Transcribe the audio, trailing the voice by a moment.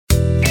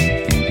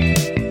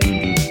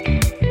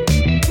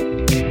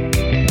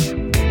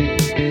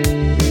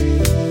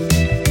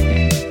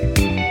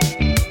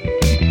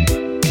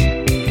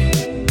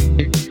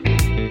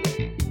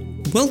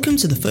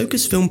to the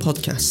Focus Film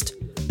Podcast,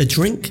 a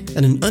drink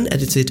and an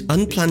unedited,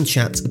 unplanned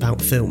chat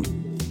about film.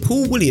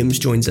 Paul Williams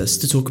joins us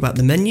to talk about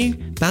The Menu,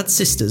 Bad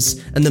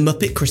Sisters, and the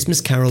Muppet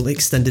Christmas Carol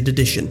Extended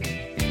Edition.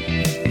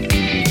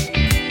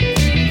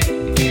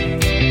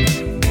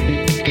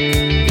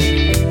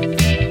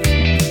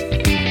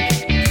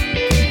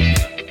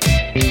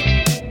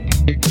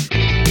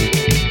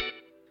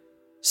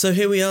 So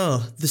here we are,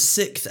 the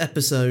 6th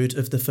episode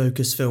of the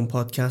Focus Film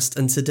Podcast,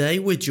 and today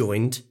we're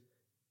joined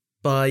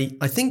by,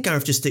 I think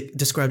Gareth just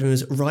described him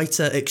as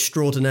writer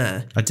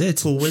extraordinaire. I did.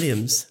 Paul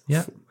Williams.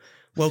 Yeah.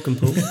 Welcome,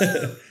 Paul.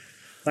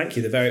 Thank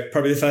you.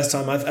 Probably the first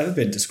time I've ever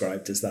been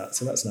described as that,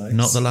 so that's nice.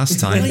 Not the last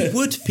time. Why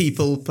would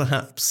people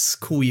perhaps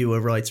call you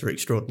a writer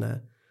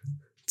extraordinaire?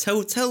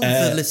 Tell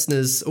the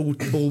listeners, all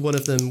one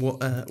of them,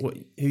 who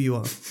you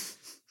are.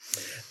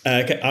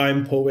 Okay,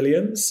 I'm Paul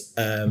Williams,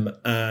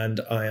 and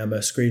I am a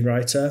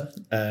screenwriter.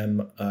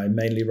 I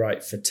mainly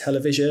write for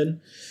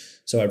television.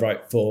 So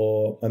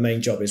my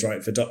main job is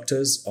writing for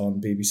doctors on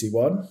BBC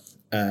One.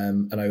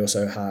 And I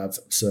also have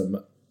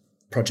some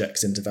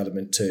projects in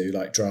development too,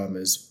 like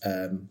dramas,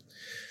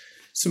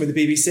 some with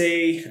the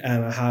BBC,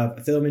 and I have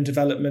a film in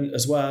development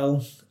as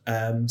well.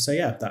 So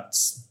yeah,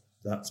 that's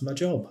my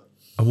job.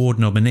 Award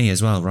nominee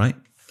as well, right?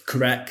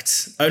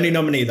 Correct. Only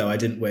nominee though, I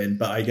didn't win,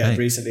 but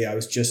recently I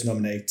was just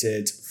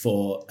nominated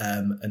for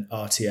an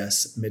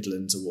RTS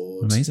Midlands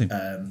Award. Amazing.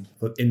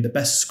 In the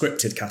best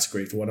scripted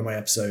category for one of my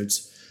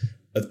episodes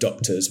of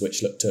Doctors,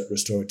 which looked at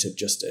restorative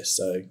justice.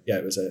 So yeah,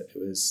 it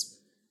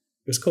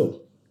was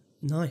cool.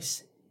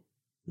 Nice.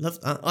 Love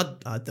that.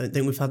 I don't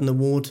think we've had an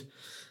award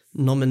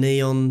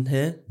nominee on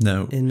here.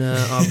 No. In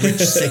our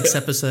rich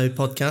 6-episode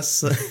podcast.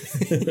 So.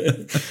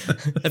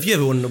 Have you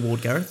ever won an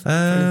award, Gareth?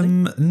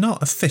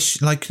 Not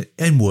official, like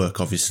in work,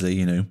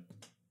 obviously,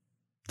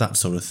 that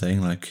sort of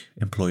thing, like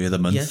Employee of the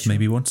Month, sure.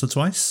 Maybe once or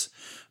twice,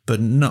 but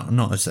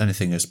not as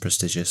anything as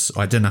prestigious.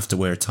 I didn't have to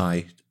wear a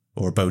tie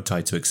or a bow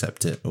tie to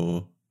accept it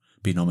or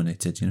be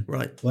nominated,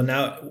 Right. Well,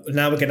 now we're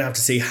going to have to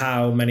see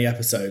how many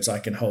episodes I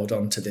can hold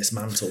on to this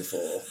mantle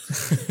for.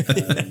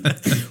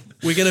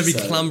 We're going to be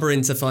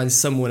clambering to find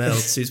someone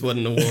else who's won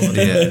an award.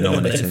 Yeah,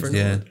 nominated.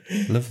 Yeah,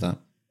 love that.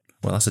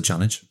 Well, that's a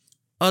challenge.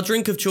 Our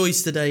drink of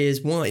choice today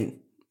is wine.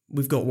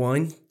 We've got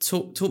wine.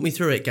 Talk me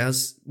through it,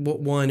 Gaz.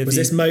 What wine have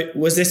you...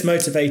 Was this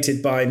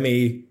motivated by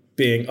me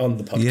being on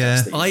the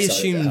podcast? Yeah, I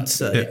assumed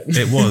so.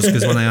 It was,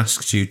 because when I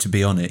asked you to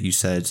be on it, you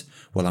said,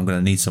 well, I'm going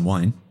to need some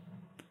wine.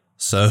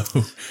 So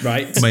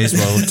right. May as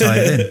well tie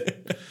it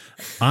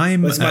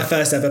in. It's my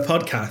first ever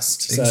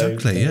podcast. So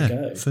exactly,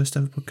 yeah. First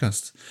ever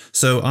podcast.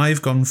 So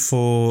I've gone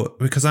for,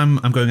 because I'm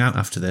going out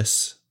after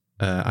this,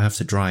 I have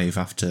to drive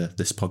after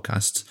this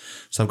podcast.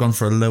 So I've gone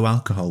for a low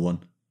alcohol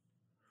one.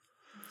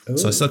 Ooh.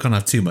 So I still can't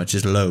have too much.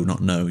 It's low,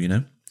 not no,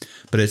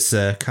 But it's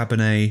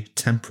Cabernet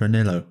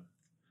Tempranillo.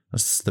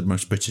 That's the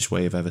most British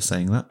way of ever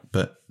saying that,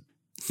 but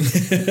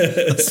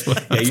that's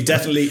what you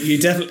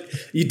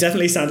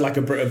definitely sound like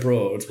a Brit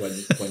abroad when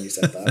you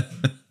said that.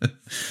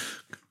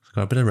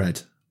 Got a bit of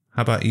red.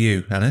 How about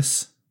you,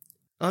 Ellis?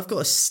 I've got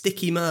a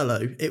sticky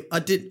Merlot.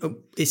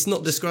 It's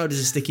not described as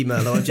a sticky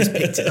Merlot. I just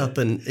picked it up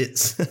and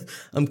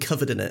I'm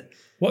covered in it.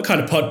 What kind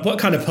of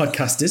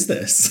podcast is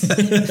this?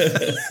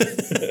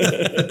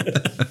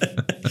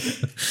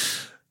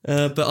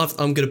 But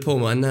I'm going to pour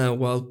mine now.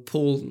 While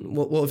Paul,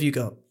 what have you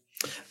got?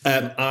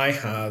 I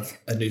have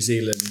a New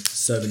Zealand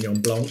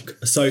Sauvignon Blanc,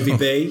 a Sauvy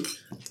B.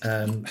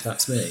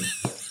 That's me.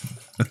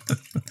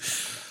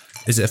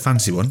 Is it a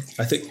fancy one?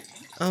 I think.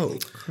 Oh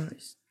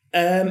Christ!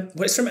 Well,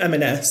 it's from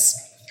M&S.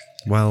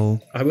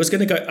 Well, I was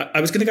gonna go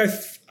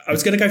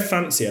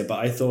fancier, but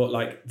I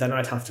thought then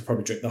I'd have to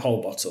probably drink the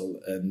whole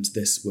bottle, and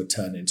this would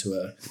turn into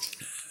a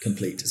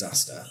complete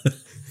disaster.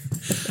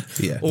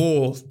 Yeah.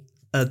 Or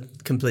a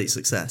complete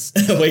success.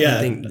 Well, yeah.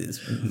 I think it's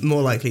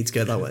more likely to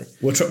go that way.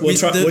 We'll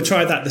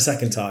try that the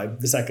second time.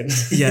 The second.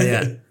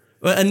 Yeah.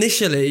 Well,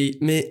 initially,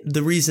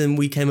 the reason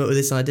we came up with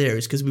this idea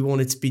is because we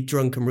wanted to be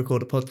drunk and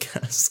record a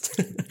podcast.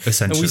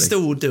 Essentially. And we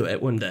still will do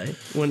it one day.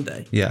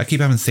 Yeah, I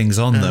keep having things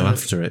on, though,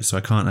 after it, so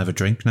I can't have a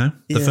drink now.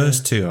 The Yeah.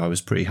 first two, I was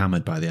pretty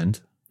hammered by the end.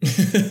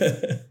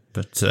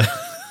 But...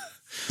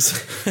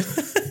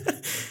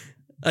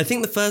 I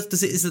think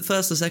is the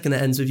first or second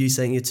that ends with you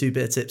saying you're 2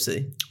 beer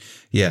tipsy?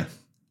 Yeah.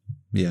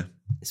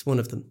 It's one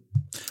of them.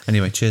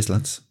 Anyway, cheers,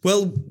 lads.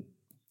 Well,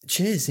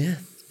 cheers, yeah.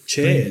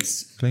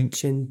 Cheers. Clink.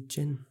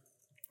 Gin.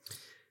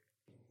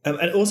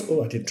 And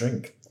also, I didn't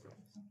drink.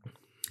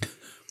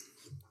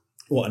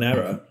 What an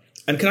error.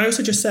 And can I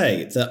also just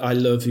say that I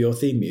love your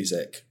theme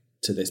music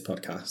to this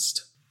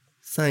podcast?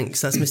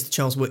 Thanks. That's Mr.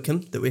 Charles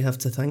Whitcomb that we have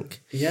to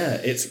thank.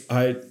 Yeah,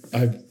 I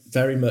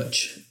very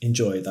much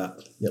enjoy that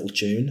little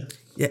tune.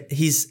 Yeah,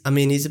 he's a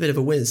bit of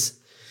a whiz.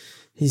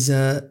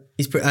 I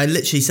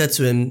literally said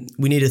to him,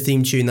 we need a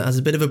theme tune that has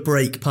a bit of a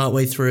break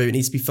partway through. It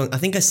needs to be fun. I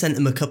think I sent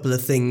him a couple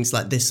of things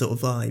like this sort of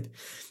vibe,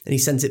 and he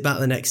sent it back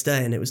the next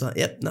day, and it was like,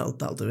 yep, that'll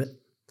do it.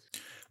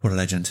 What a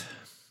legend.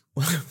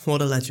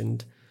 What a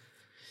legend.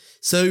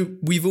 So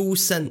we've all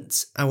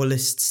sent our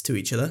lists to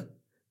each other,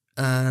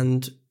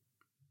 and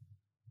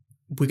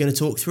we're going to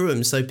talk through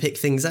them. So pick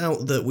things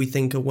out that we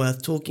think are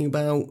worth talking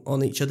about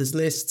on each other's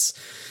lists.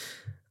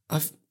 I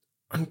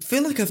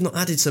feel like I've not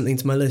added something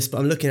to my list, but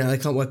I'm looking at it. I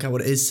can't work out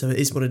what it is, so it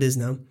is what it is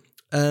now.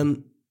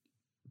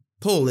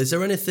 Paul, is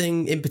there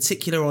anything in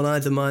particular on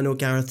either mine or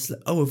Gareth's?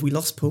 Oh, have we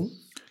lost Paul?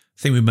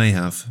 I think we may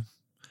have,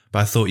 but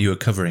I thought you were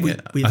covering it.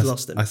 We've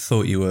lost him. I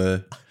thought you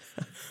were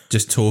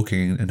just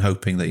talking and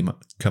hoping that he might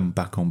come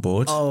back on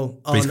board.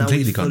 But he's now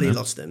completely we've gone fully now.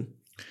 lost him.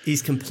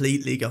 He's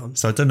completely gone.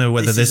 So I don't know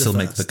whether this will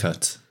make first. the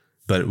cut,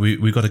 but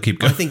we've got to keep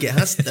going. I think it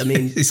has. I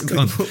mean, He's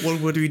gone.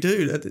 What do we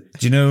do? Do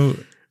you know?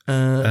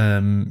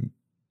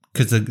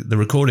 Because the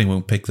recording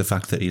won't pick the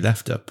fact that he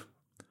left up.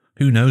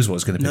 Who knows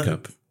what's going to pick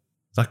up?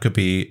 That could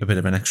be a bit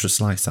of an extra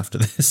slice after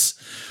this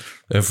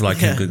of like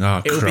him going,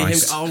 "Oh, It'll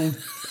Christ! Be him,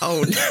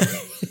 oh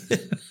no!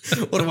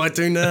 What do I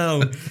do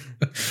now?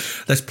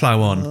 Let's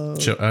plow on."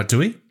 Do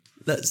we?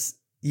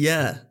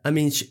 I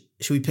mean,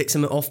 should we pick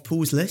something off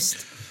Paul's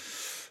list?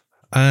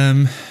 Yeah,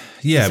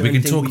 we can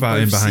anything talk we've about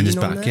him both behind his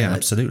seen on back. there? Yeah,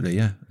 absolutely.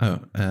 Yeah.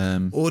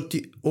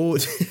 Or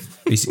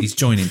He's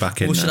joining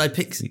back in. or should now. I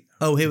pick?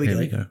 Oh, here we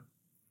go.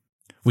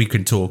 We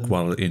can talk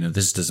while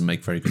this doesn't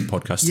make very good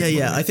podcasting.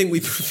 Yeah. I think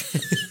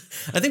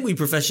we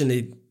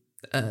professionally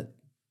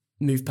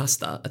moved past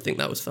that. I think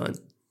that was fine.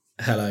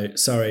 Hello.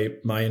 Sorry,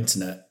 my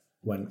internet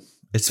went.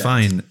 It's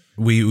fine.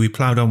 We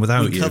ploughed on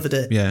without you. We covered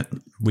it. Yeah.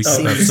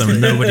 So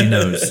nobody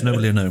knows.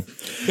 Nobody will know.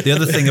 The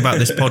other thing about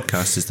this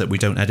podcast is that we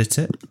don't edit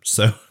it.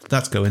 So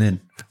that's going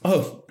in.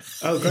 Oh,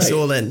 great. It's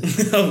all in.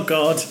 Oh,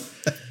 God.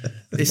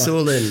 It's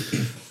all in.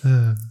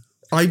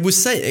 I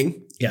was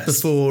saying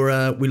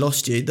before we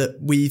lost you that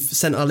we've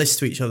sent our list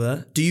to each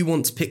other. Do you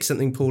want to pick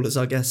something, Paul, as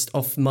our guest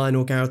off mine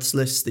or Gareth's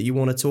list that you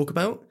want to talk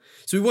about?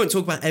 So we won't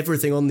talk about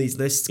everything on these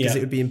lists because it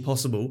would be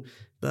impossible,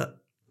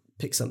 but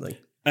pick something.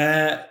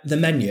 The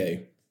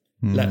Menu.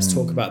 Let's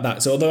talk about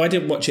that. So although I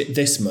didn't watch it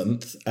this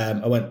month,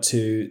 I went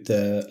to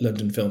the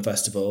London Film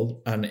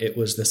Festival and it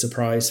was the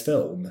surprise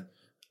film.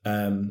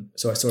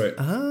 So I saw it.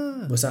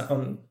 Was that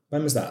on,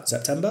 when was that?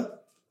 September?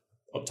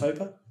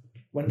 October?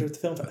 When did the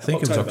film festival? I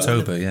think it was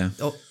October, yeah.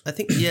 Oh, I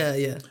think,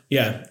 yeah.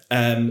 Yeah.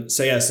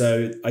 So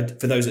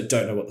for those that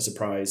don't know what the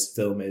surprise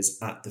film is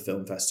at the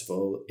film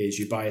festival, is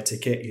you buy a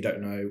ticket, you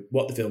don't know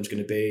what the film's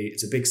going to be.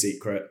 It's a big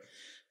secret.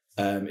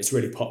 It's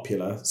really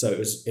popular. So it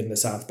was in the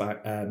South Bank,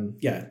 in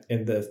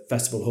the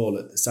festival hall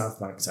at the South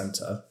Bank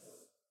Centre.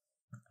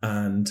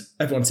 And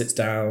everyone sits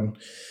down.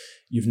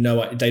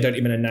 They don't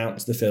even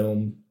announce the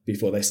film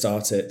before they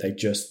start it.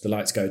 The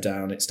lights go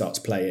down, it starts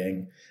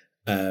playing.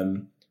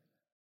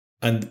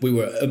 And we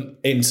were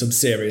in some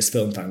serious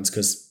film fans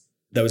because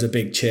there was a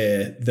big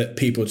cheer that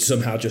people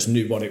somehow just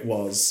knew what it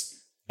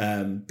was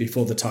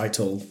before the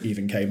title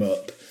even came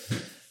up.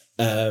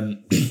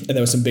 And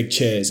there were some big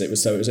cheers. It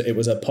was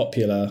a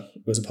popular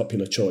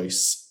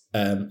choice.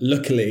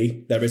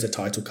 Luckily, there is a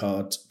title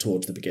card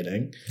towards the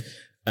beginning,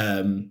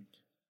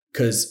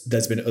 because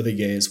there's been other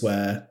years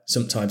where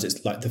sometimes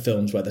it's like the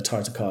films where the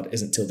title card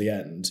isn't till the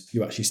end.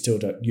 You actually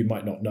you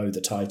might not know the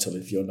title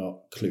if you're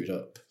not clued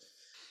up.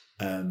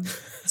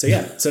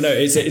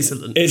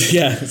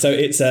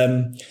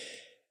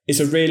 It's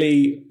a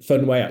really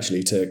fun way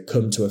actually to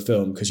come to a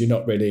film because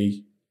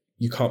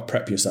you can't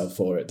prep yourself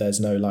for it. There's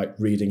no like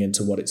reading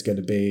into what it's going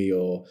to be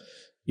or,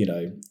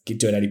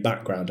 doing any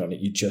background on it.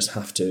 You just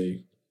have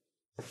to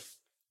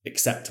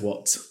accept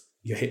what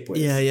you're hit with.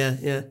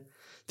 Yeah.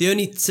 The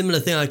only similar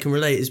thing I can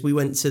relate is we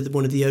went to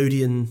one of the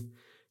Odeon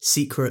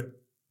secret.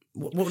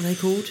 What were they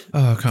called?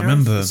 Oh, I can't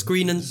remember.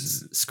 Screen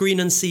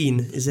Unseen,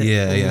 is it?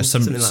 Yeah.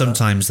 Something like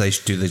sometimes they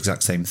should do the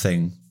exact same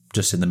thing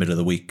just in the middle of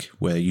the week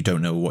where you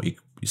don't know what you're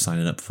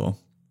signing up for.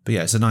 But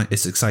yeah,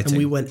 it's exciting. And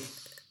we went,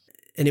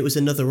 and it was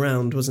another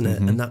round, wasn't it?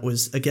 Mm-hmm. And that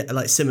was again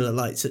like similar,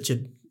 like such a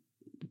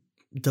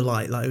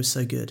delight. Like it was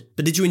so good.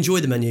 But did you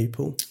enjoy the Menu,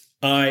 Paul?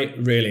 I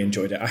really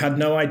enjoyed it. I had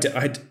no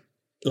idea.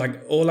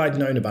 All I'd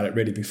known about it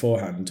really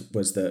beforehand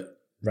was that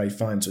Ralph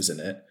Fiennes was in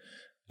it.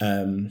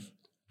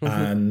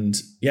 And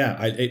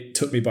yeah, it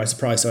took me by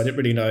surprise. So I didn't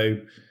really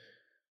know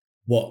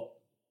what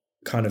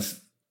kind of,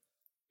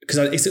 because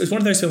it was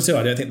one of those films too.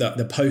 I don't think that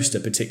the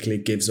poster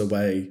particularly gives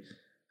away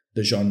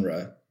the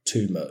genre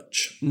too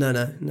much. No.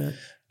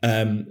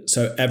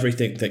 So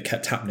everything that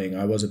kept happening,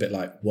 I was a bit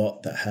like,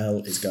 what the hell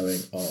is going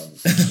on?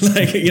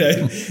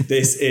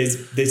 This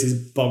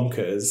is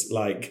bonkers.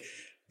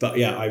 But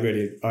yeah, I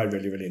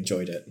really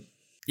enjoyed it.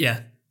 Yeah.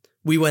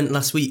 We went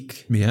last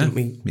week. Yeah. Didn't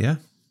we? Yeah.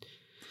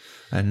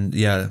 And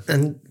yeah, I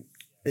think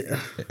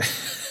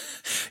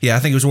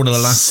it was one of the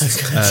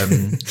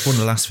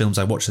last films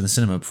I watched in the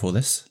cinema before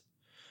this.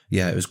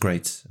 Yeah, it was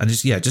great, and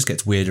it just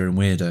gets weirder and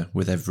weirder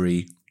with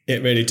every.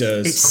 It really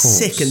does. It's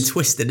sick and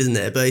twisted, isn't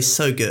it? But it's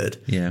so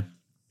good. Yeah,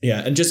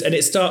 and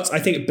it starts. I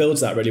think it builds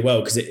that really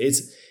well because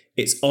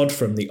it's odd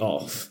from the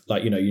off.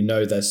 Like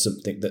there's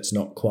something that's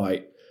not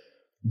quite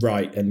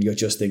right, and you're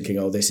just thinking,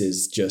 oh, this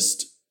is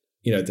just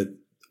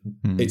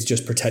it's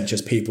just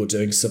pretentious people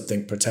doing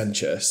something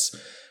pretentious.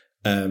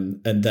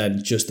 And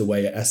then just the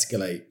way it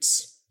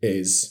escalates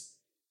is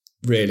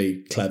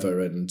really clever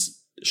and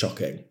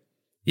shocking.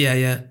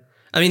 Yeah.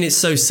 I mean, it's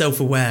so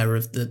self-aware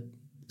of the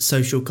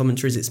social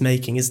commentaries it's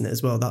making, isn't it,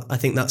 as well? That I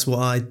think that's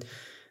why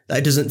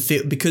it doesn't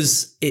feel,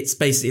 because it's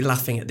basically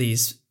laughing at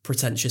these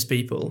pretentious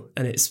people,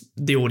 and it's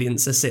the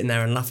audience are sitting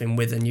there and laughing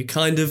with, and you're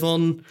kind of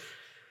on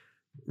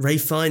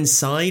Ralph Fiennes'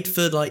 side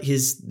for like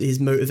his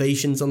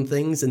motivations on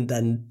things, and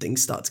then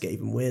things start to get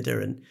even weirder.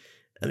 And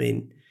I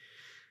mean,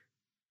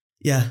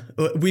 yeah,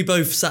 we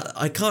both sat.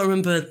 I can't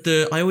remember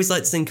I always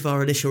like to think of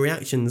our initial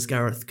reactions,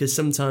 Gareth, because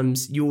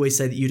sometimes you always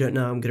say that you don't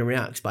know how I'm going to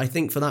react, but I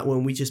think for that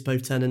one we just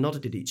both turned and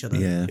nodded at each other.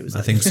 Yeah, it was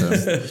I think so.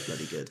 It was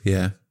bloody good.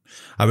 Yeah,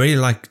 I really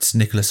liked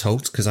Nicholas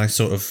Hoult because I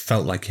sort of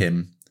felt like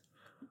him.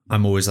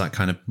 I'm always that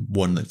kind of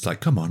one that's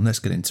like, come on, let's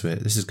get into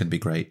it. This is going to be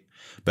great.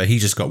 But he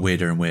just got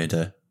weirder and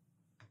weirder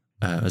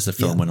as the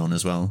film went on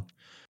as well.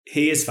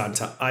 He is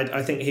fantastic.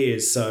 I think he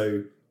is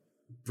so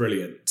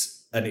brilliant.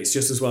 And it's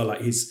just as well,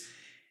 like he's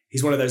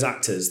one of those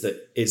actors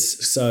that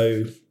is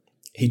so,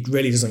 he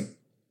really doesn't,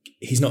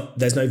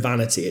 there's no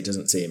vanity, it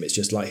doesn't seem. It's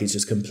just like he's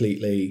just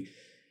completely,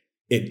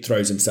 it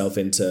throws himself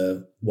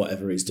into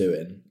whatever he's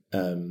doing.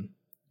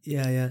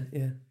 Yeah.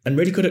 And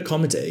really good at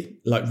comedy,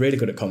 like really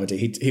good at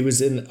comedy. He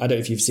was in, I don't know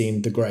if you've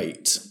seen The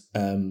Great,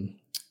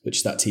 which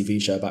is that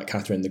TV show about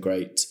Catherine the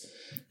Great.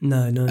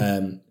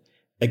 No.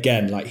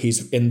 Again, like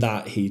he's in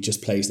that, he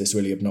just plays this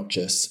really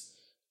obnoxious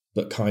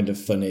but kind of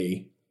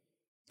funny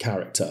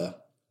character.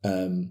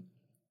 And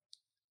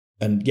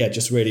yeah,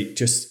 just really,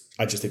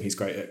 I just think he's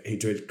great. He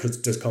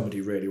does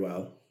comedy really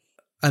well.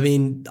 I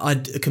mean, I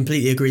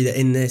completely agree that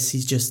in this,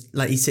 he's just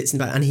like, he sits in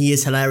the back and he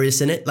is hilarious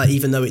in it. Like,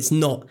 even though it's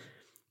not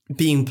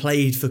being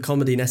played for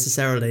comedy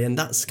necessarily. And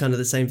that's kind of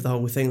the same for the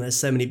whole thing. There's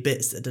so many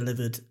bits that are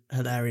delivered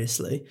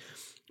hilariously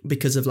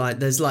because of like,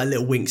 there's like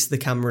little winks to the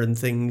camera and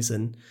things.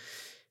 And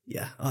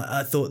yeah,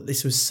 I thought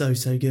this was so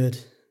good.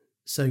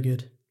 So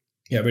good.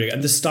 Yeah, really.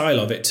 And the style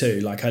of it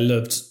too. Like I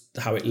loved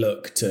how it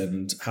looked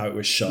and how it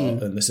was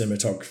shot and the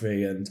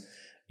cinematography and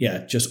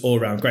yeah, just all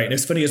around great. And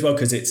it's funny as well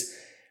because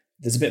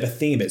there's a bit of a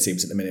theme, it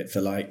seems, at the minute for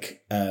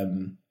like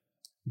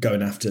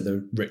going after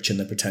the rich and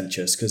the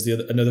pretentious. Because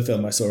another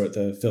film I saw at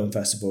the film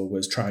festival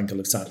was Triangle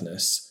of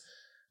Sadness,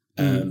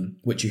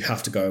 which you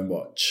have to go and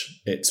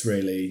watch. It's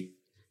really,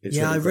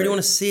 I really want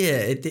to see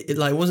it. It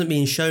like wasn't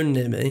being shown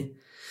near me.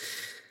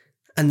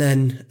 And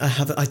then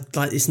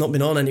it's not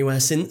been on anywhere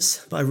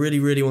since, but I really,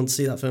 really want to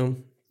see that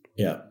film.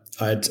 Yeah,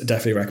 I'd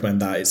definitely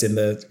recommend that. It's in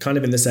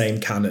the same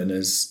canon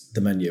as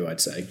The Menu, I'd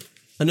say.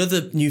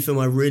 Another new film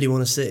I really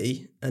want to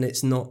see, and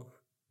it's not,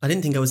 I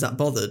didn't think I was that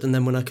bothered, and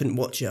then when I couldn't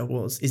watch it,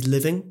 is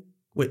Living,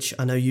 which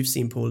I know you've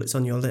seen, Paul. It's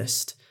on your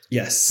list.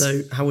 Yes.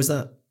 So how was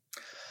that?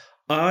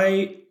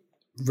 I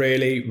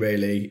really,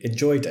 really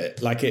enjoyed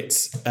it. Like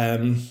it's,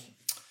 again,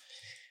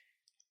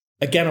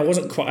 I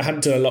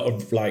hadn't done a lot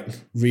of like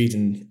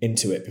reading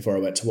into it before I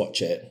went to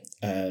watch it.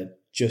 It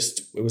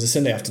was a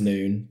Sunday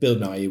afternoon. Bill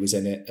Nighy was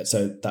in it,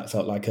 so that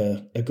felt like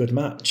a good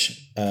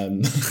match.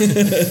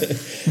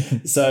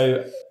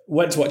 So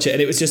went to watch it,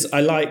 and it was just,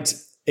 I liked,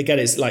 again,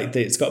 it's like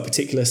it's got a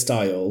particular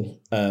style.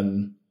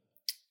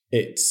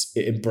 It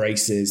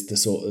embraces the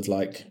sort of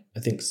like, I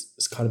think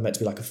it's kind of meant to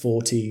be like a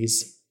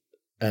 40s,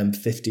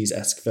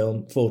 50s-esque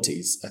film,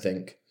 40s, I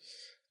think.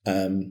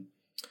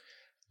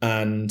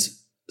 And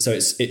so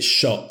it's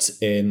shot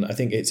in, I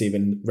think it's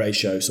even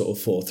ratio sort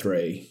of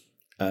 4:3.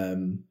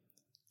 And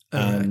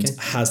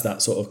has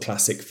that sort of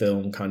classic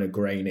film kind of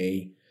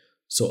grainy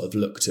sort of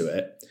look to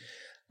it.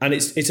 And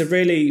it's a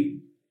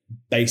really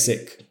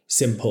basic,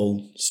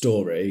 simple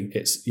story.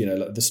 It's,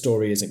 like the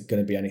story isn't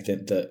going to be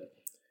anything that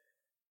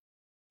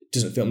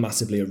doesn't feel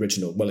massively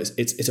original. Well,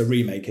 it's a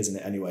remake, isn't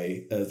it,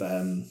 anyway, of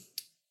a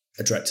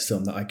director's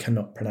film that I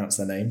cannot pronounce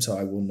their name, so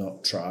I will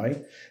not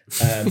try.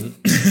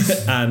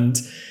 And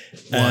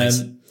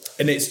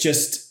it's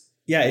just,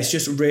 yeah, it's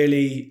just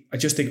really, I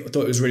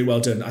thought it was really well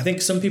done. I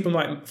think some people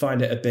might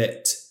find it a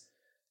bit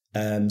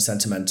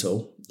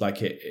sentimental.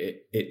 Like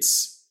it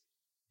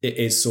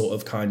is sort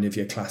of kind of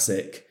your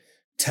classic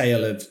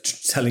tale of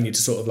telling you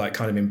to sort of like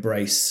kind of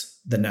embrace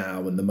the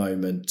now and the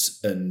moment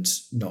and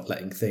not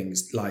letting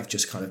life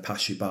just kind of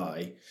pass you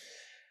by.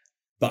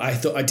 But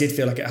I did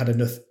feel like it had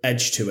enough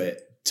edge to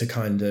it to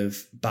kind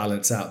of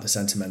balance out the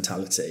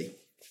sentimentality.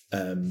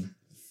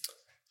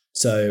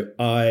 So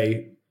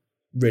I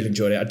really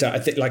enjoyed it. I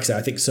think, like I said,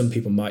 I think some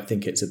people might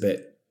think it's a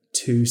bit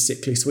too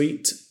sickly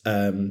sweet.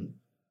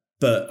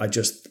 But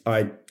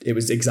it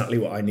was exactly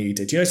what I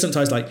needed.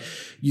 Sometimes like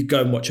you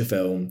go and watch a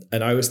film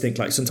and I always think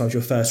like sometimes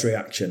your first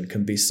reaction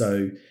can be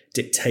so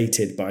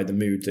dictated by the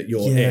mood that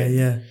you're in.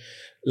 Yeah.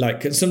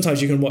 Like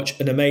sometimes you can watch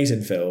an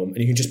amazing film and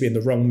you can just be in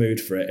the wrong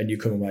mood for it and you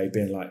come away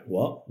being like,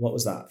 what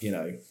was that?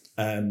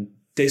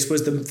 This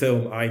was the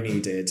film I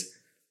needed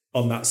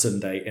on that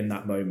Sunday in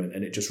that moment.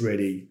 And it just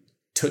really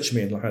touched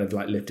me and kind of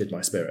like lifted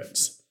my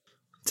spirits.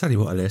 Tell you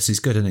what, Elias, he's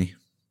good, isn't he?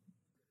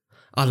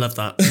 I love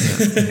that.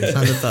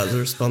 I love that, the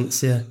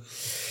response, yeah.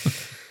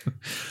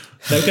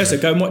 There we go, so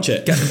go and watch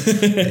it.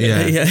 Yeah,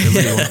 I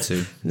really want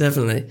to.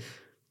 Definitely.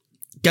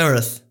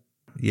 Gareth.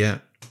 Yeah.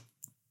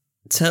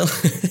 Tell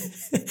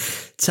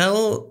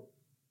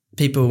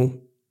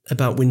people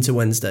about Winter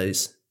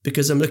Wednesdays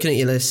because I'm looking at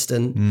your list,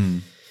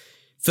 and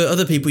for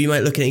other people, you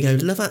might look at it and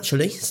go, Love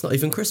Actually, it's not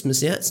even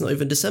Christmas yet. It's not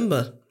even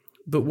December.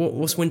 But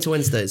what's Winter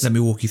Wednesdays? Let me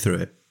walk you through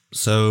it.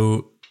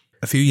 So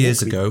a few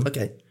years ago,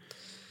 Okay.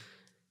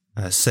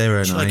 Sarah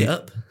and Shall I get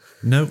up?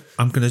 No,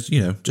 I'm going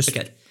to, just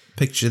Okay.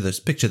 picture the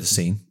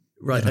scene.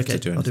 Right, You don't have okay. to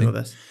do I'll do my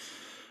anything. best.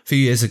 A few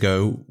years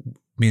ago,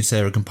 me and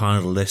Sarah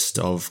compiled a list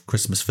of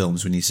Christmas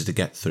films we needed to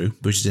get through,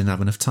 but we just didn't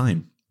have enough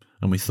time.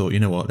 And we thought, you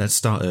know what, let's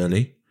start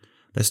early.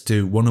 Let's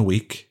do one a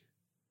week,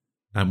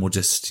 and we'll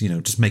just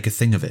make a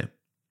thing of it.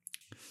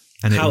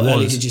 And How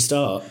early did you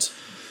start?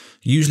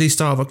 Usually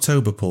start of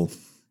October, Paul.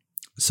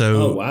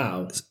 So Oh,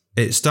 wow.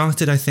 it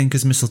started, I think,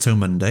 as Mistletoe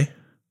Monday.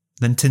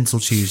 Then Tinsel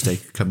Tuesday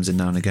comes in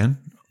now and again.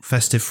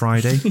 Festive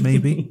Friday,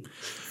 maybe.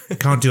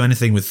 Can't do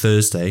anything with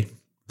Thursday.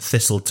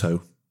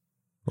 Thistletoe.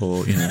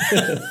 Or,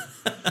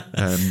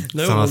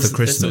 No Father one's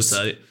Christmas.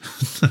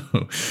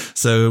 mistletoe.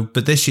 So,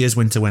 but this year's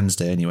Winter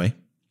Wednesday anyway.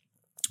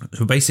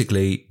 So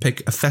basically,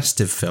 pick a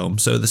festive film.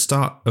 So the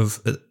start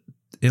of,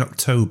 in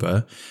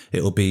October,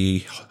 it'll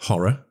be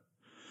horror.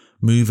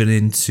 Moving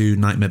into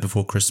Nightmare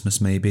Before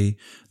Christmas, maybe.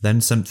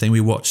 Then something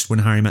we watched When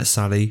Harry Met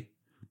Sally,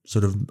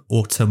 sort of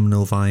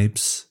autumnal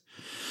vibes.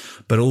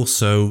 But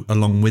also,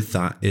 along with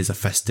that, is a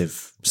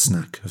festive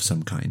snack of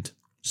some kind.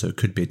 So it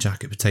could be a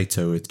jacket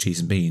potato with cheese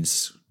and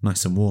beans,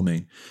 nice and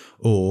warming.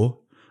 Or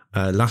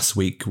last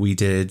week we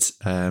did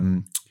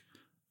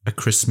a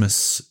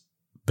Christmas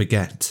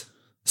baguette.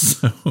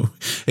 So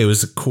it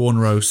was a corn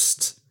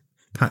roast,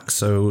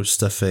 paxo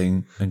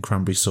stuffing, and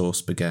cranberry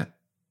sauce baguette.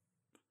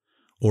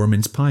 Or a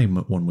mince pie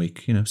one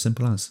week,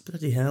 simple as.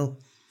 Bloody hell.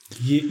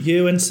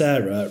 You and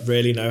Sarah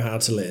really know how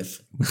to live.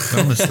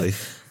 Honestly.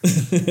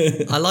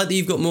 I like that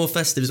you've got more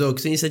festive as well,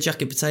 because when you said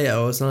jacket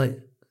potato, I was like,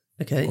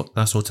 okay. Well,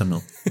 that's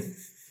autumnal.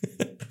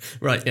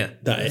 Right, yeah.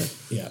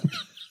 Yeah.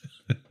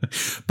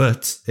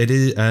 But it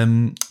is,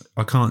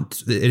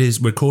 it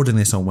is recording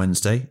this on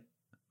Wednesday,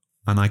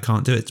 and I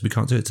can't do it. We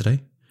can't do it today.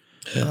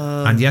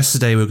 And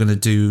yesterday we were going to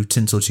do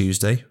Tinsel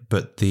Tuesday,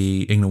 but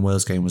the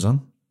England-Wales game was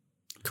on.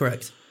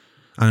 Correct.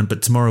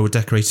 But tomorrow we're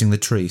decorating the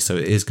tree, so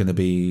it is going to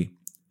be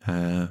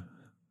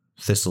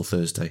Thistle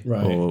Thursday.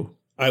 Right. Or,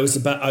 I was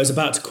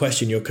about to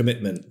question your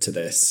commitment to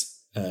this.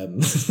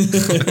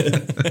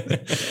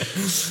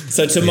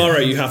 So tomorrow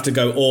you have to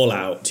go all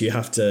out. You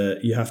have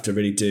to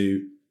really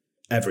do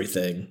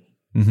everything.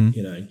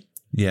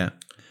 yeah.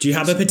 Do you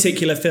have a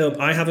particular film?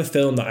 I have a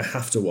film that I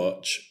have to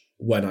watch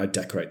when I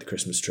decorate the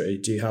Christmas tree.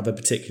 Do you have a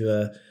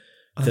particular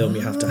film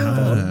you have to have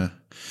on?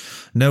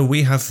 No,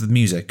 we have the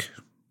music.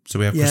 So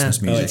we have Yeah.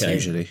 Christmas music okay.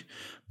 usually.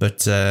 But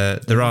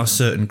there are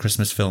certain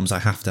Christmas films I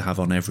have to have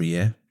on every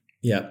year.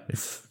 Yeah.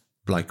 If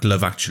like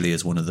Love Actually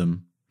is one of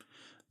them,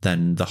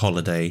 then The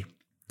Holiday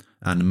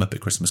and Muppet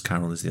Christmas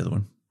Carol is the other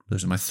one.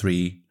 Those are my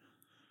three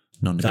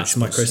non-negotiables. That's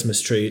my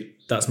Christmas tree.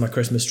 That's my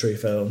Christmas tree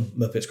film,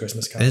 Muppets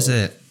Christmas Carol. Is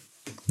it?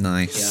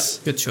 Nice.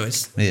 Good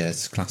choice. Yeah,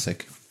 it's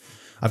classic.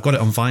 I've got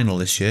it on vinyl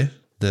this year,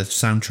 the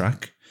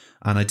soundtrack,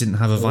 and I didn't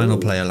have a vinyl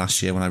player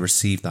last year when I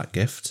received that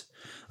gift,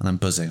 and I'm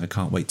buzzing. I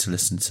can't wait to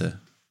listen to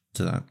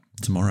that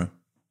tomorrow.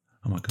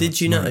 Oh my God.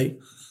 Did you tomorrow. know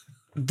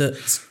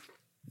that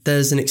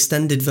there's an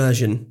extended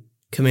version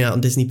coming out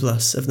on Disney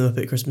Plus of the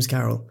Muppet Christmas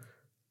Carol?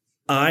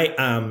 I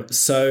am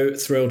so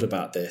thrilled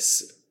about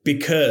this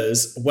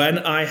because when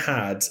I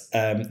had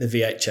the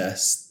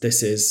VHS,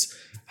 this is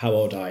how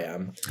old I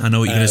am. I know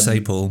what you're going to say,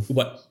 Paul.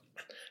 What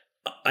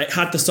I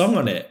had the song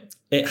on it.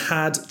 It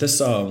had the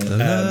song. The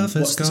love is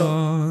what's the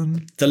song?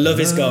 gone. The Love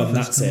Is Gone. Love is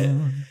That's it.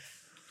 gone.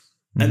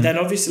 And then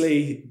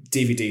obviously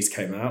DVDs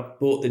came out.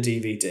 Bought the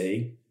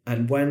DVD,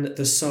 and when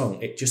the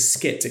song, it just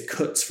skipped. It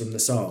cuts from the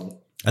song,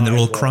 And they're I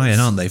all was- crying,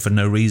 aren't they, for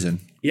no reason?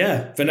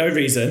 Yeah, for no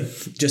reason.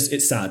 Just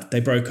it's sad. They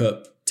broke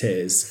up.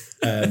 Tears.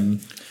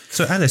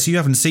 So, Alice, you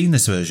haven't seen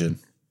this version.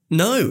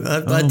 No,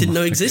 I didn't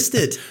know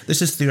existed.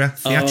 This is the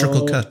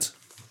theatrical Oh. cut.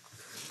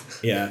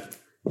 Yeah.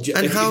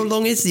 And how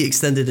long is the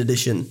extended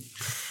edition?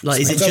 Like,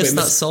 is it So it just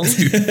that must- song?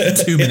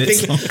 2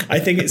 minutes long. I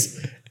think it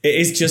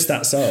is just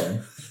that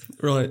song.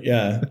 Right.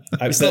 Yeah.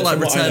 It's not like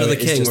Return of the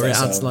King where it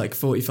adds like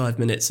 45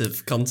 minutes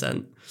of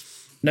content.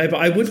 No,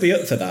 but I would be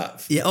up for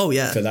that. Yeah. Oh,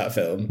 yeah. For that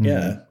film.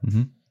 Yeah.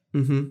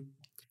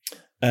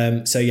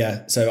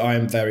 So I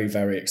am very,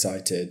 very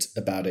excited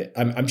about it.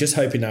 I'm just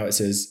hoping now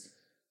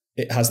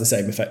it has the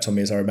same effect on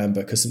me as I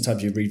remember, because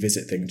sometimes you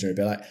revisit things and you'll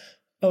be like,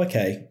 oh,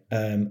 okay.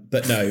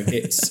 But no,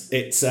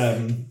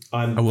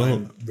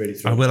 I'm really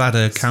thrilled. I will add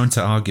a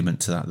counter argument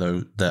to that,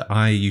 though, that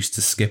I used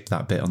to skip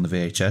that bit on the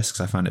VHS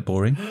because I found it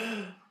boring.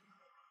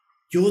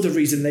 You're the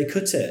reason they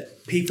cut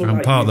it. People I'm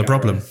like part of you, the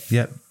problem. Gareth.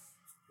 Yep,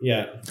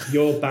 Yeah.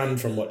 You're banned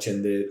from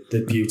watching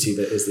the beauty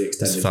that is the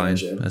extended it's fine.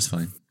 version. That's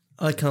fine.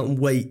 I can't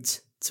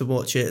wait to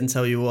watch it and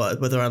tell you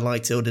whether I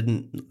liked it or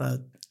didn't.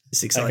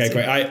 It's exciting. Okay,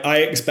 great. I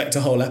expect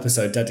a whole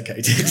episode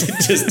dedicated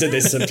just to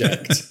this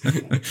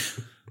subject.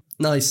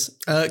 Nice.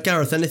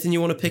 Gareth, anything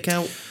you want to pick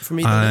out from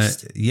either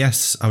list?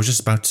 Yes, I was just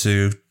about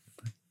to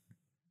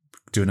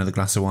do another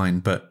glass of wine,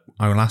 but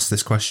I will ask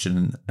this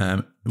question.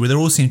 Well, they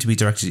all seem to be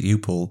directed at you,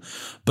 Paul,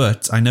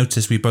 but I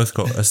noticed we both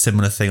got a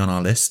similar thing on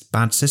our list,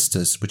 Bad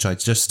Sisters, which I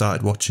just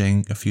started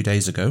watching a few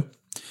days ago.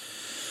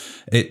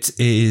 It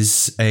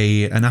is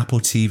an Apple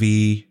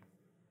TV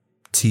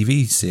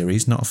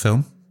series, not a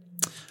film,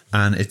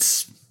 and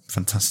it's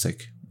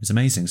fantastic. It's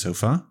amazing so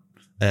far.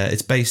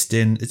 It's based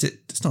in. Is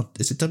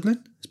it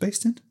Dublin? It's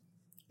based in.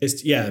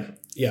 It's yeah.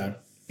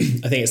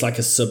 I think it's like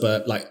a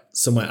suburb, like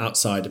somewhere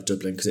outside of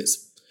Dublin, because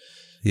it's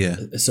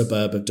a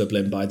suburb of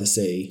Dublin by the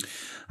sea.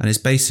 And it's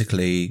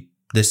basically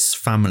this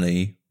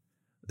family.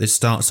 It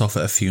starts off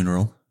at a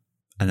funeral,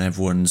 and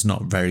everyone's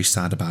not very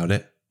sad about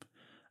it.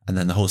 And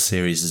then the whole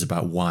series is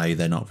about why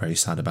they're not very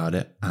sad about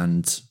it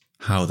and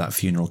how that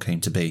funeral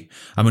came to be.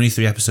 I'm only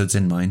 3 episodes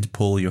in, mind.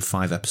 Paul, you're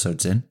 5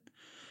 episodes in.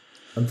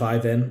 I'm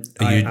 5 in.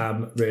 I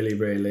am really,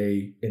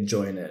 really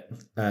enjoying it.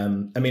 I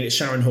mean, it's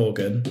Sharon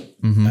Horgan,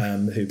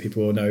 who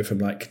people will know from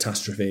like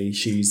Catastrophe.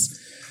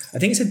 I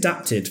think it's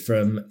adapted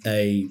from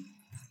I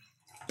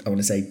want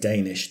to say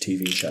Danish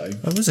TV show.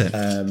 Oh, was it?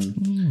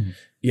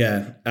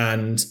 Yeah.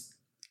 And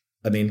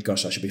I mean,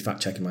 gosh, I should be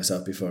fact checking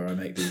myself before I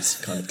make these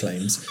kind of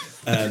claims.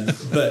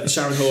 But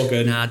Sharon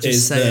Horgan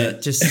just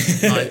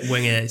like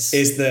wing it.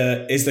 Is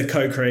the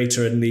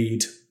co-creator and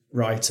lead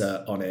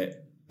writer on it.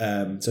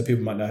 So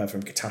people might know her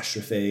from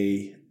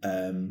Catastrophe.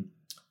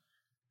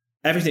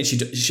 Everything she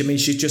does.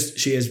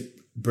 She is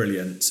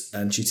brilliant,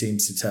 and she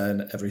seems to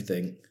turn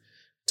everything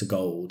to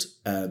gold.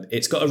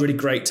 It's got a really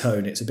great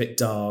tone. It's a bit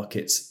dark.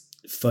 It's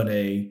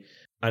funny,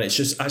 and it's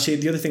just actually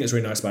the other thing that's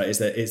really nice about it is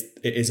that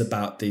it is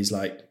about this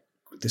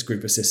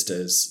group of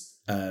sisters,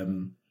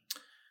 and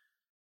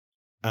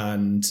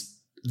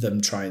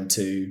them trying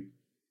to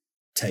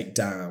take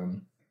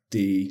down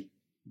the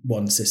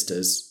one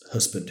sister's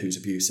husband who's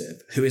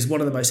abusive, who is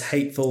one of the most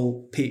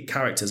hateful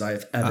characters I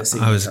have ever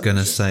seen. I was going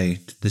to say,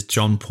 there's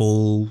John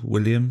Paul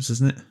Williams,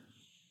 isn't it?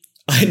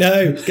 I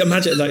know.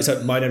 Imagine,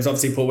 so my name's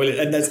obviously Paul Williams,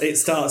 and it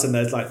starts, and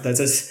there's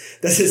a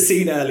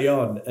scene early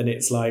on, and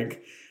it's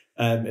like,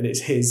 and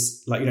it's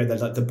his, like,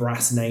 there's like the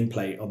brass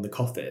nameplate on the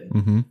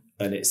coffin,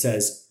 and it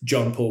says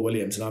John Paul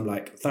Williams, and I'm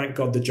like, thank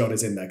God the John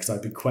is in there, because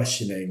I'd be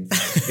questioning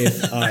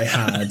if I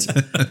had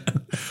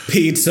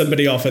peed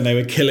somebody off and they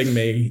were killing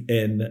me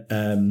in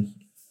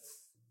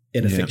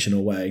a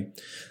fictional way.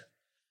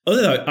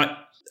 Although,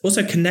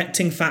 also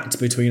connecting fact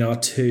between our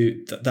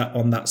two, that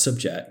on that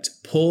subject,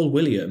 Paul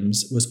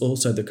Williams was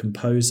also the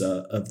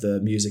composer of the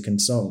music and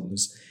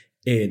songs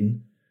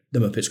in The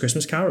Muppets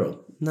Christmas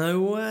Carol. No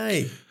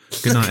way.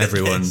 Good night,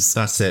 everyone.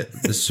 That's it.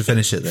 Let's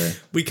finish it there.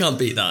 We can't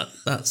beat that.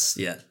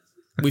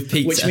 We've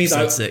peaked. Which means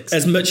episode 6.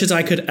 As much as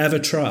I could ever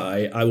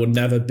try, I will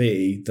never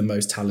be the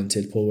most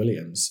talented Paul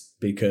Williams,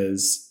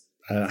 because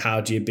how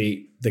do you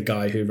beat the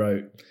guy who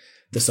wrote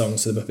the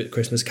songs for The Muppet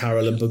Christmas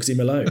Carol and Bugsy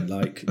Malone?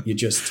 Like, you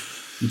just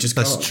can't.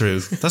 That's true.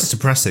 That's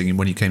depressing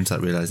when you came to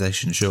that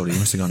realisation, surely. You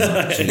must have gone,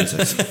 oh,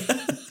 Jesus.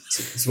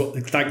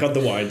 Thank God the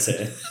wine's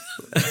here.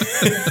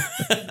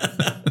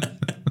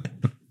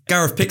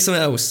 Gareth, pick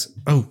something else.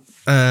 Oh,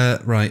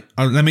 right.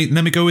 Let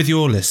me go with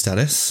your list,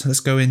 Alice.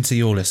 Let's go into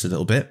your list a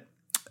little bit.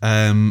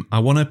 I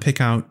want to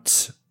pick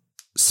out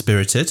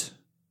Spirited.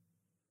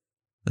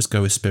 Let's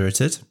go with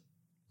Spirited.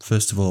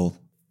 First of all.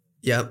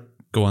 Yeah.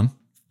 Go on.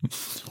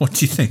 What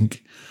do you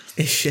think?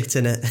 It's shit,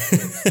 innit?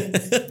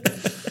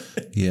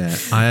 Yeah.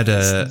 I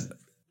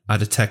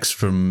had a text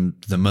from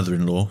the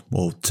mother-in-law,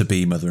 or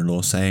to-be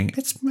mother-in-law, saying,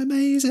 it's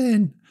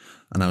amazing.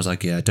 And I was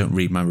like, yeah, don't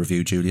read my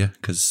review, Julia,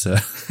 because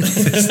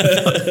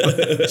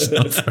it's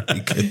not very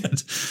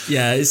good.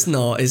 Yeah, it's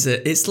not, is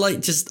it? It's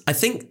like I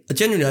think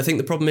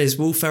the problem is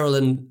Will Ferrell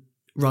and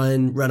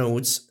Ryan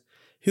Reynolds,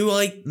 who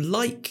I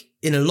like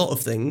in a lot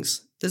of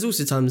things. There's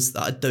also times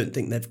that I don't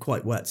think they've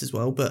quite worked as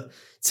well, but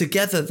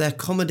together their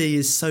comedy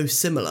is so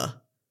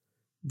similar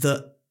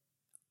that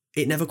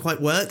it never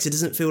quite works. It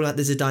doesn't feel like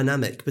there's a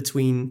dynamic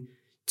between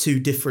two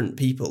different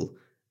people.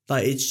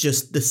 Like, it's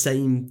just the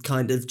same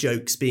kind of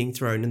jokes being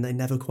thrown and they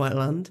never quite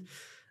land.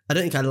 I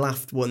don't think I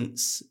laughed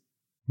once.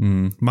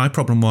 My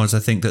problem was, I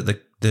think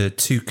that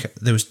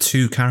there was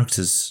two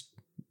characters'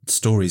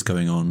 stories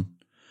going on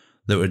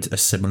that were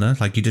similar.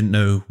 Like, you didn't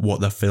know who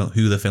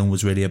the film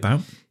was really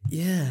about.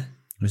 Yeah.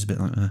 It was a bit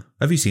like,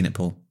 have you seen it,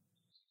 Paul?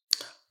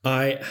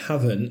 I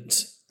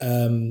haven't.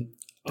 Don't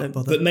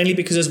bother. But mainly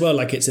because as well,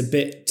 like, it's a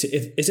bit...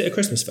 is it a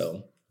Christmas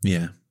film?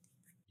 Yeah.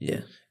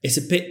 Yeah. It's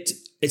a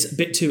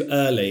bit too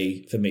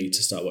early for me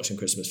to start watching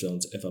Christmas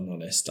films, if I'm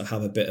honest. I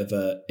have a bit of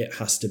it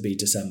has to be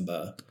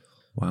December.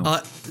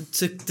 Wow.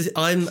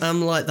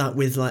 I'm like that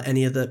with like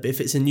any other...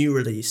 If it's a new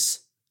release,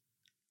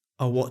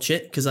 I'll watch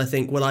it, because I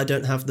think, well, I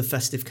don't have the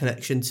festive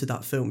connection to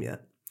that film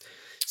yet.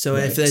 So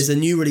if there's a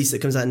new release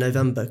that comes out in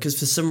November, because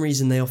for some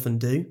reason they often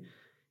do,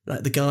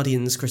 like the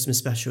Guardians Christmas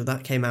special,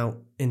 that came out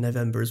in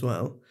November as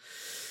well.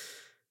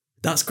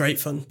 That's great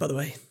fun, by the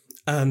way.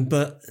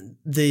 But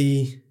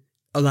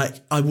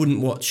I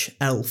wouldn't watch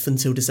Elf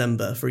until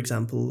December, for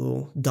example,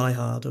 or Die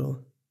Hard,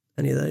 or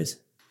any of those.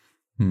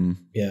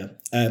 Yeah.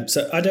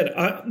 So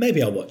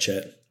maybe I'll watch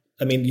it.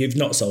 I mean, you've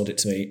not sold it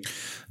to me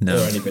No.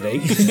 or anybody,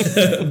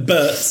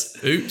 but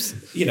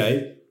Oops. you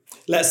know,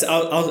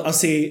 I'll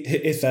see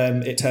if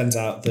it turns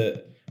out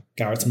that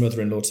Gareth's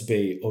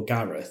mother-in-law-to-be or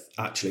Gareth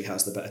actually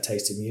has the better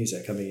taste in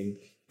music. I mean,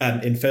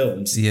 in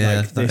films. Yeah,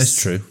 like that is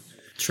true.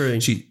 True.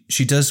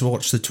 She does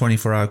watch the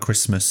 24-hour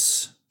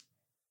Christmas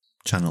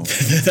channel.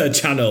 The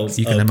channels.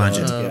 You can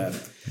imagine. God,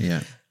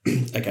 yeah. Yeah.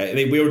 Okay, I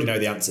mean, we already know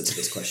the answer to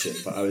this question,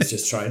 but I was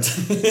just trying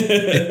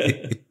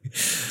to...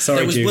 Sorry,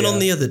 There was Julia. one on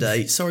the other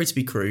day, sorry to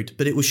be crude,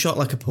 but it was shot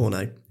like a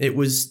porno. It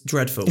was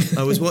dreadful.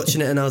 I was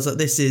watching it and I was like,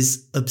 this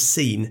is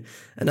obscene.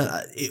 And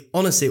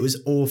honestly, it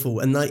was awful.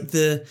 And like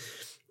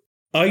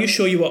Are you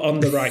sure you were on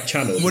the right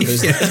channel?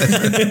 Because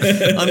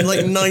I'm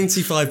like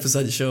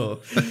 95% sure.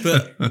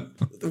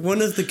 But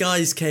one of the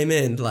guys came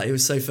in, like, it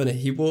was so funny.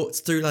 He walked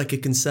through like a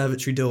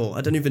conservatory door.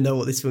 I don't even know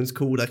what this film's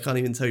called. I can't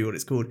even tell you what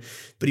it's called.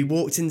 But he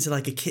walked into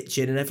like a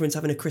kitchen and everyone's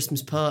having a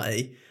Christmas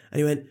party. And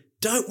he went,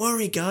 "Don't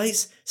worry,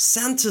 guys,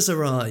 Santa's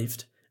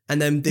arrived."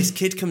 And then this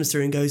kid comes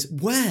through and goes,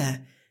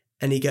 "Where?"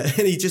 And he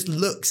just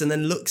looks and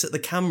then looks at the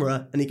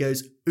camera and he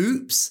goes,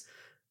 "Oops."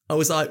 I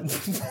was like,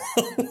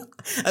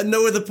 at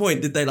no other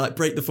point did they like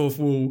break the fourth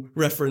wall,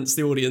 reference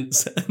the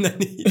audience. And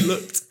then he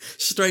looked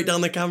straight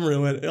down the camera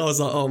and went, I was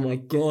like, oh my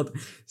God,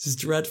 this is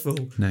dreadful.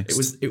 Next.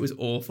 It was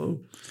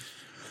awful.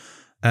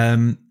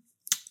 The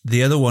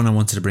other one I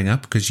wanted to bring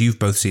up, because you've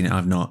both seen it,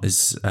 I've not,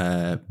 is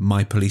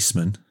My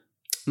Policeman.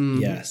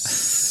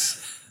 Yes.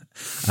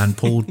 And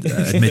Paul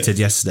admitted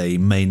yesterday he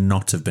may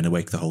not have been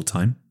awake the whole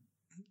time.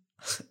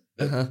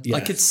 I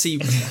Yes. could see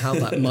how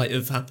that might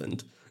have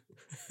happened.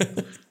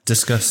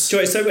 Discuss. So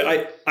it's so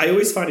weird. I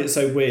always find it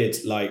so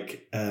weird.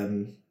 Like,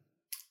 I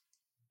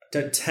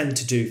don't tend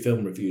to do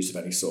film reviews of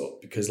any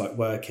sort because, like,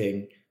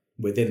 working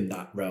within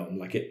that realm,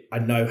 like I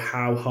know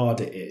how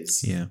hard it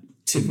is Yeah.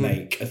 to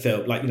make a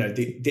film. Like, you know,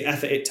 the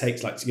effort it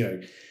takes. Like, you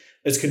know,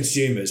 as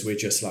consumers, we're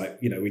just like,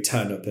 you know, we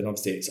turn up and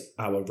obviously it's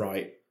our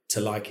right to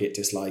like it,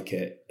 dislike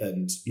it,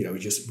 and you know,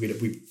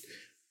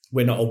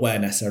 we're not aware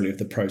necessarily of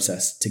the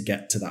process to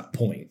get to that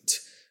point,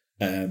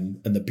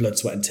 and the blood,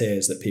 sweat, and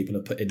tears that people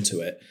have put into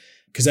it.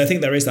 Because I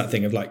think there is that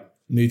thing of like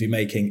movie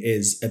making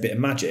is a bit of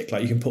magic.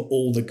 Like you can put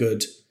all the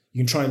good, you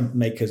can try and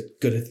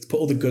put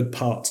all the good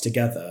parts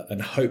together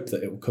and hope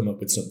that it will come up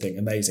with something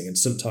amazing. And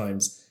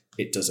sometimes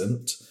it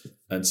doesn't,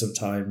 and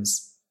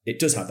sometimes it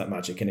does have that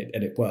magic and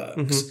it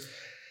works.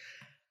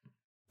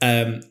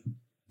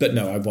 But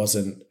no, I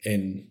wasn't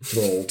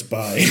enthralled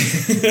by.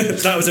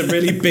 That was a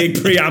really big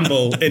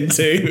preamble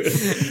into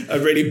a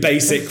really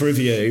basic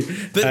review.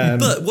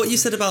 But what you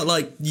said about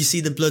like you see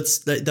the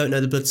bloods that don't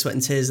know the blood, sweat,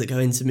 and tears that go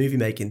into movie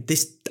making.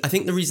 I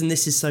think the reason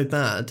this is so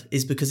bad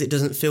is because it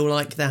doesn't feel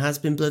like there has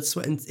been blood,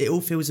 sweat, and it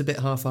all feels a bit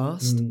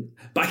half-assed.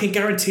 But I can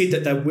guarantee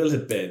that there will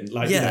have been.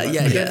 Like, Yeah, you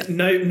know, like,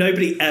 yeah.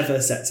 Nobody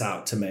ever sets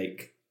out to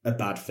make a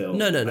bad film.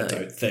 No. I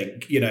don't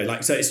think. You know,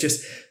 like, so it's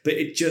just. But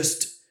it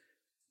just.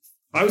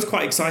 I was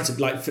quite excited.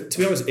 Like, to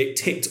be honest, it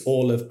ticked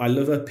all of. I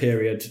love a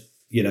period,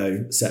 you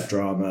know, set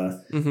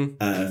drama.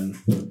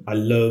 I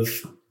love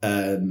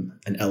an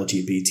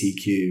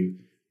LGBTQ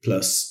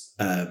plus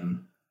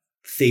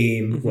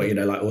theme where, you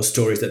know, like all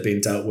stories that are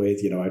being dealt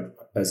with. You know,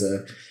 as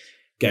a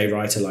gay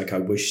writer, like I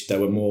wish there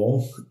were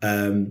more.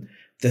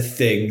 The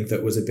thing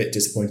that was a bit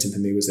disappointing for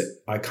me was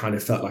that I kind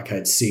of felt like I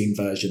had seen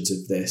versions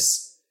of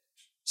this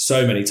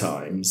so many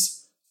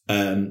times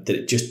that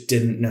it just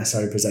didn't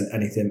necessarily present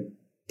anything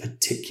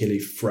particularly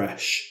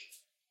fresh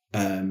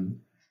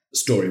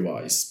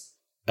story-wise,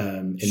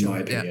 in my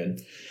opinion.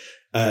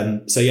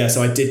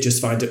 So I did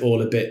just find it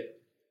all a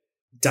bit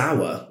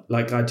dour.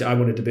 Like I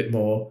wanted a bit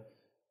more,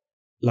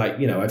 like,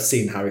 you know, I've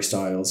seen Harry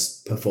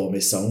Styles perform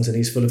his songs and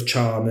he's full of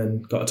charm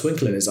and got a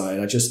twinkle in his eye,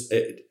 and I just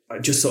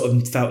sort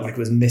of felt like it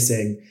was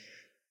missing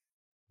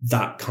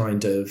that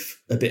kind of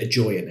a bit of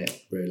joy in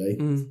it,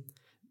 really.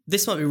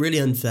 This might be really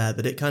unfair,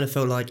 but it kind of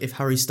felt like if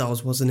Harry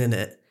Styles wasn't in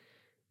it,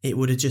 it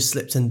would have just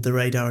slipped under the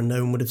radar and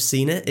no one would have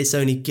seen it. It's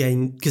only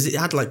gained because it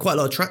had like quite a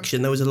lot of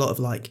traction. There was a lot of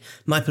like,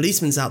 My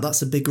Policeman's out,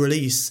 that's a big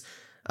release.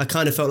 I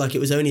kind of felt like it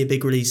was only a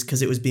big release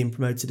because it was being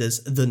promoted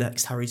as the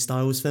next Harry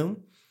Styles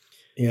film.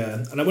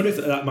 Yeah, and I wonder if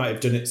that might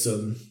have done it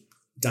some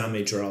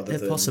damage rather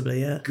than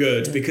possibly, yeah.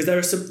 good, because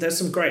there's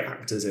some great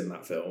actors in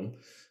that film.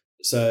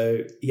 So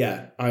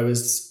yeah, I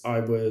was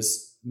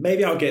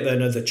maybe I'll get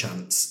another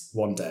chance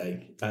one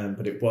day,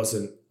 but it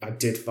wasn't. I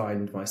did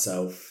find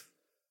myself.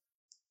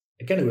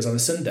 Again, it was on a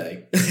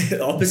Sunday,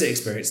 opposite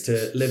experience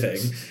to Living,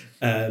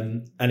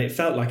 and it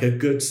felt like a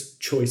good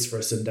choice for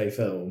a Sunday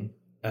film,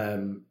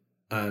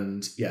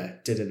 and yeah,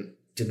 didn't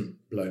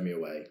blow me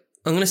away.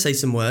 I'm going to say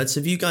some words.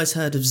 Have you guys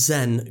heard of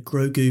Zen,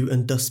 Grogu,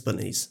 and Dust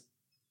Bunnies?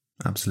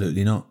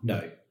 Absolutely not.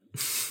 No.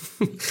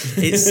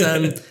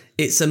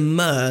 It's a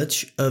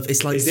merge of.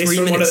 It's like 3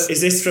 minutes. Is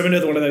this from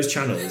another one of those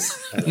channels?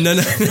 No.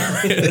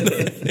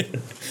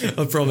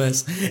 I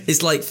promise.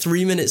 It's like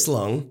 3 minutes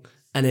long,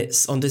 and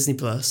it's on Disney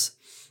Plus.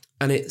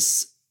 And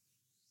it's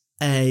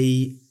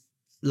a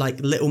like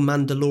little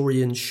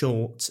Mandalorian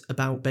short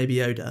about Baby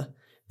Yoda,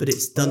 but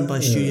it's done by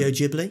Studio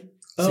Ghibli.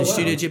 So wow.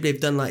 Studio Ghibli have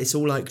done it's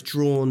all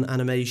drawn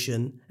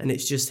animation, and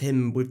it's just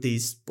him with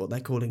these, what they're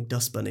calling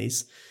dust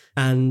bunnies.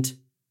 And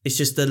it's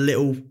just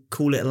a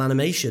cool little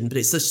animation, but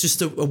it's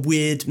just a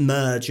weird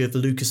merge of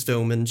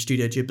Lucasfilm and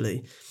Studio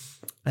Ghibli.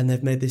 And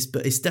they've made this,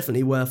 but it's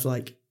definitely worth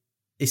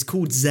it's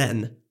called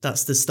Zen.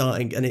 That's the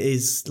starting, and it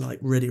is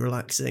really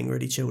relaxing,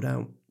 really chilled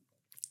out.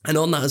 And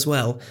on that as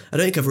well, I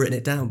don't think I've written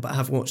it down, but I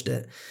have watched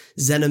it.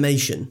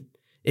 Zenimation.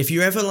 If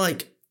you're ever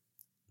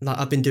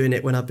I've been doing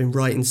it when I've been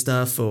writing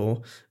stuff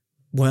or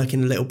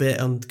working a little bit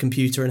on the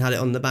computer and had it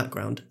on the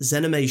background.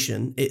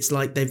 Zenimation, it's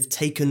they've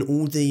taken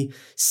all the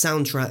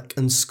soundtrack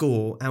and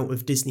score out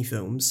of Disney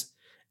films,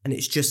 and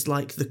it's just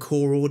the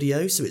core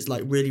audio. So it's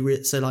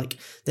really, so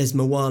there's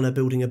Moana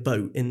building a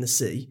boat in the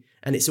sea,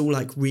 and it's all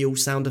real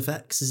sound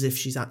effects as if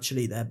she's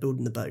actually there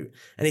building the boat.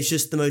 And it's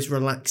just the most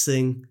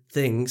relaxing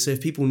thing. So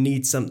if people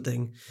need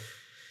something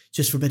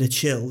just for a bit of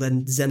chill,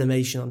 then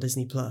Zenimation on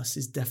Disney Plus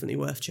is definitely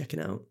worth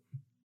checking out.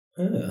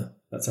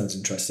 That sounds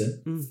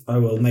interesting. I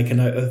will make a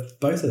note of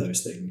both of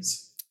those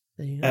things.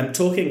 There you go.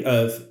 Talking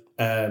of,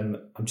 I'm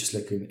just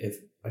looking if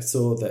I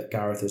saw that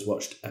Gareth has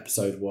watched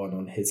episode 1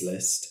 on his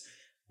list.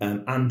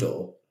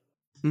 Andor.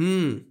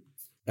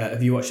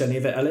 Have you watched any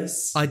of it,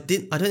 Ellis? I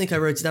don't think I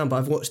wrote it down, but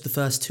I've watched the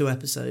first 2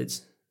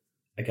 episodes.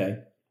 Okay.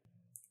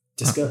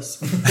 Discuss.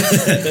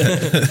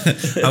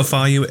 How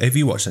far have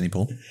you watched any,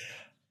 Paul?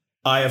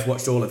 I have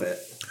watched all of it.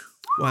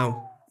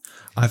 Wow.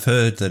 I've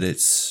heard that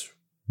it's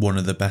one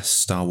of the best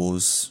Star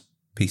Wars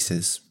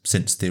pieces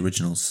since the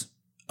originals.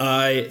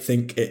 I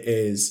think it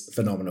is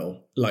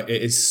phenomenal. It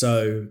is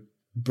so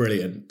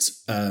brilliant.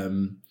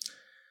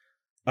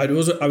 I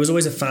was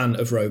always a fan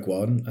of Rogue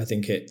One. I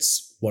think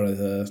it's one of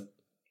the,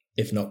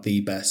 if not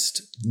the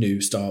best new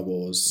Star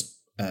Wars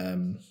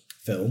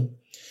film.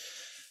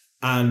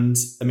 And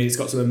I mean, it's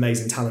got some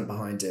amazing talent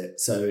behind it.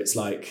 So it's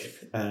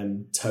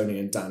Tony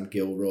and Dan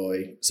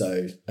Gilroy.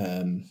 So,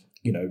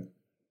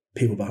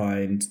 people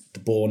behind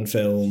the Bourne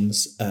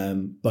films.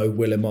 Beau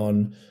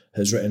Willimon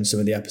has written some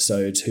of the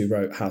episodes, who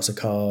wrote House of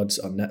Cards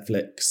on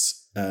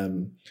Netflix.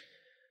 And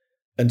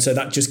so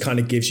that just kind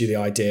of gives you the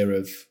idea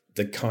of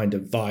the kind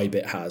of vibe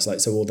it has.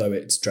 So although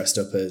it's dressed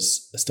up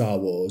as a Star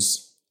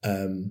Wars,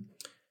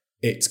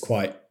 it's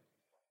quite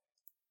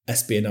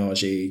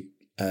espionage-y,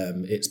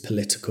 it's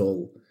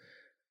political,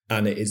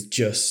 and it is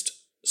just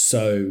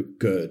so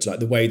good.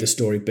 The way the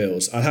story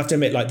builds. I have to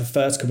admit, the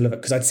first couple of,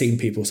 because I'd seen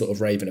people sort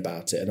of raving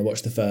about it, and I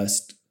watched the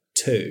first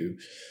 2,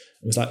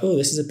 and was oh,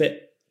 this is a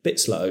bit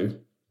slow.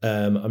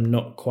 I'm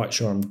not quite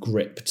sure I'm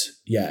gripped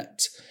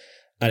yet.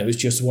 And it was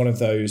just one of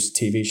those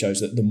TV shows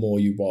that the more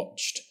you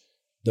watched,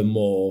 the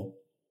more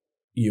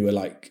you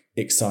were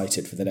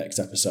excited for the next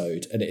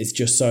episode. And it is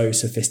just so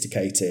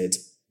sophisticated,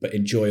 but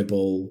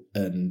enjoyable.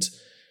 And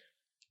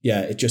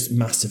yeah, it's just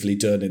massively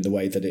done in the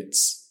way that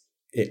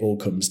it all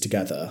comes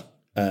together.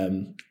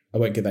 I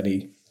won't give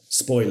any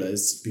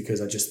spoilers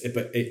because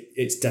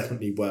it's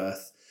definitely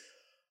worth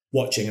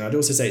watching. And I'd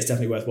also say it's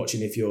definitely worth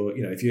watching if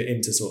you're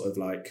into sort of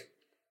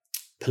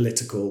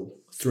political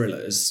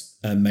thrillers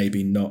and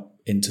maybe not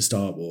into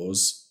Star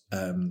Wars.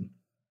 I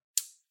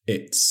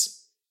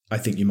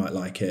think you might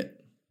like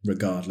it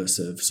regardless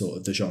of sort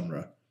of the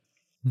genre.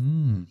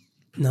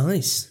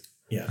 Nice.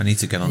 Yeah. I need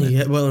to get on it.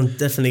 Yeah, well, I'm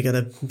definitely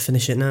going to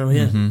finish it now,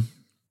 yeah. Mm-hmm.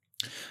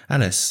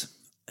 Alice.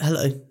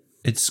 Hello.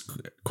 It's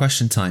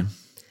question time.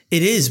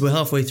 It is. We're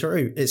halfway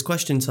through. It's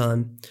question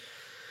time.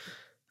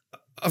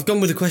 I've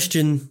gone with a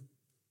question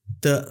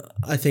that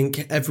I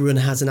think everyone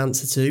has an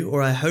answer to,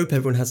 or I hope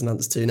everyone has an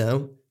answer to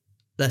now.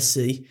 Let's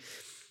see.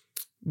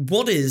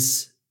 What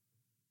is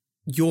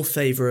your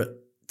favourite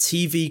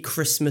TV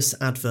Christmas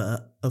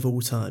advert of all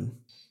time?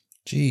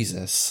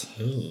 Jesus.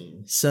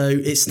 So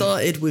it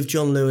started with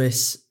John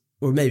Lewis,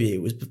 or maybe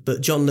it was,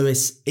 but John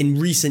Lewis in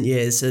recent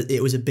years,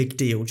 it was a big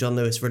deal, John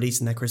Lewis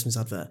releasing their Christmas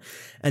advert.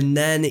 And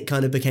then it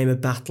kind of became a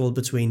battle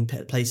between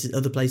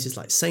other places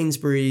like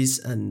Sainsbury's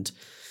and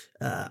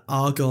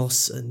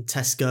Argos and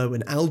Tesco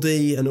and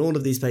Aldi and all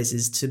of these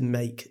places to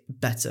make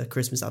better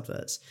Christmas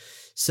adverts.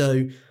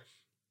 So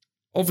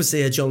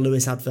obviously a John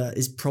Lewis advert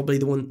is probably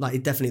the one,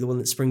 definitely the one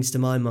that springs to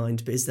my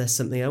mind, but is there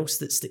something else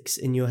that sticks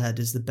in your head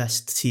as the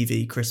best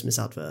TV Christmas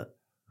advert?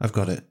 I've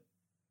got it.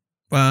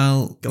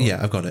 Well, yeah,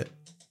 I've got it.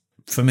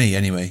 For me,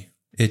 anyway,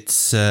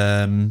 it's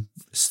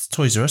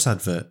Toys R Us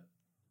advert.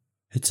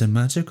 It's a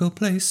magical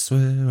place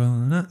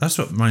where that's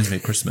what reminds me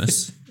of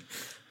Christmas.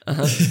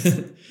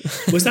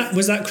 Was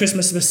that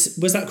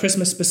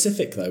Christmas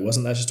specific though?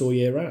 Wasn't that just all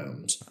year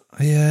round?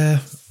 Yeah,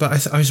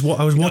 but I was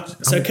watching.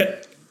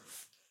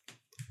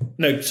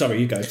 No,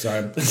 sorry, you go.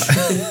 Sorry.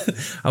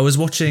 I was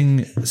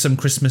watching some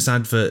Christmas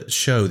advert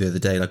show the other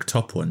day,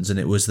 top ones, and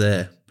it was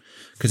there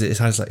because it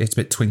has it's a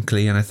bit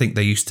twinkly, and I think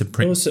they used to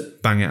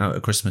bang it out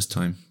at Christmas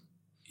time.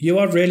 You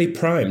are really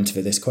primed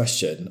for this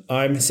question.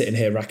 I'm sitting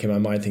here racking my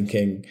mind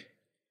thinking,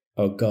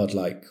 oh God,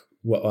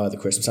 what are the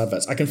Christmas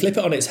adverts? I can flip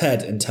it on its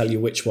head and tell you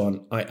which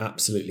one I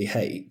absolutely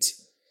hate.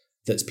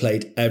 that's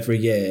played every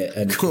year,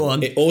 and Go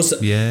on. it also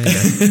Yeah.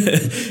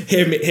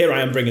 here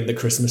I am bringing the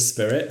Christmas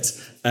spirit,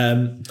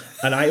 and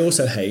I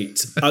also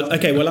hate. I'll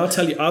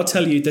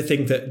tell you the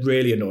thing that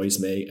really annoys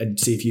me, and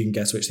see if you can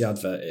guess which the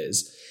advert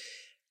is.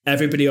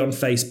 Everybody on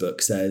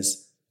Facebook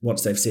says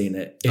once they've seen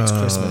it, it's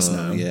Christmas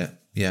now.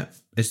 Yeah.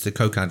 It's the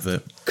Coke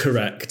advert.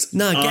 Correct.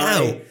 No, get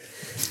out.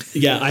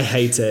 Yeah, I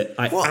hate it.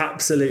 I don't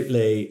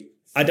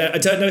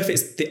know if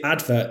it's the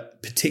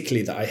advert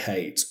particularly that I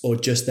hate, or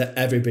just that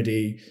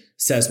everybody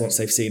says once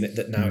they've seen it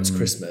that now it's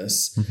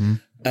Christmas.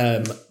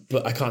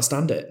 But I can't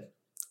stand it.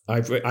 I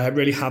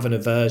really have an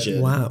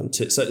aversion. Wow.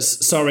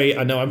 Sorry,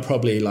 I know I'm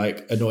probably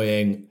like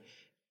annoying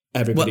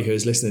everybody who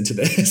is listening to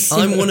this.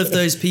 I'm one of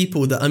those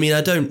people that, I mean,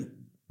 I don't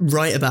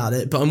write about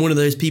it, but I'm one of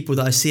those people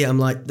that I see it, I'm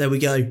like, there we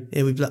go.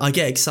 Here we I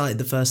get excited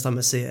the first time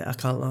I see it. I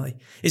can't lie.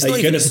 It's not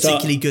even a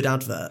particularly good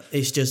advert.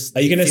 It's just.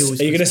 Are you going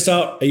to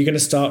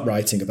start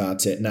writing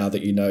about it now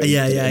that you know?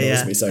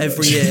 Yeah. Me so Every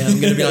much? year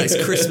I'm going to be like,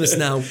 it's Christmas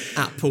now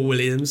at Paul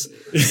Williams.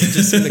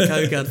 Just in the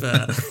Coke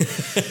advert.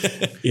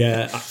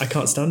 Yeah, I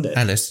can't stand it.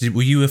 Ellis,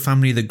 were you a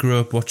family that grew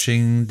up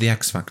watching The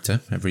X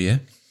Factor every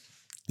year?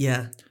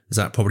 Yeah. Is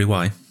that probably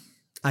why?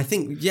 I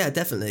think, yeah,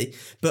 definitely.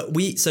 But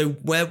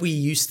where we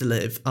used to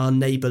live, our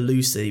neighbour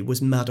Lucy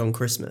was mad on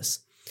Christmas.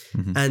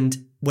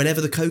 And whenever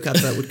the Coke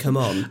advert would come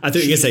on... I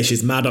thought you were going to say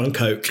she's mad on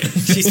Coke.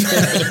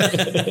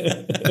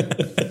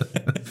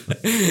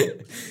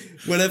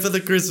 Whenever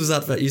the Christmas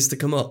advert used to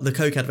come on, the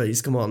Coke advert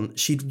used to come on,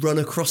 she'd run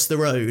across the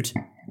road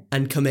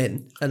and come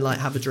in and like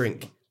have a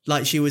drink.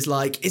 Like she was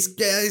like,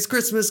 it's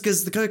Christmas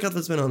because the Coke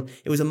advert's been on.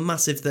 It was a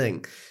massive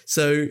thing.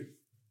 So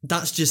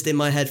that's just in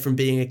my head from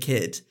being a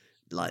kid.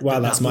 Like, wow,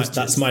 that's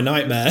my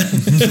nightmare.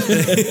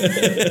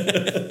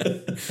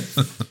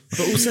 But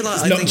also,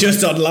 like, it's not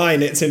just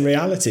online; it's in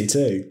reality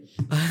too.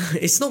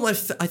 It's not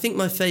I think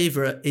my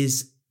favourite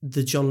is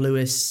the John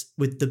Lewis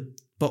with the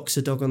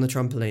boxer dog on the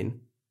trampoline.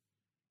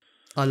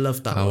 I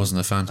loved that. I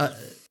wasn't a fan.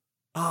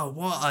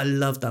 I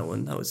loved that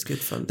one. That was good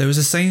fun. There was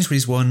a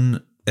Sainsbury's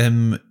one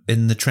in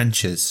the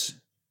trenches.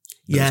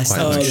 Yes,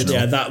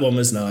 that one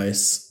was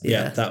nice.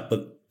 Yeah.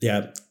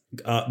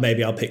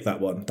 Maybe I'll pick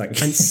that one. Thank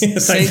you. And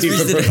Thank you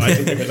for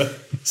providing me with that.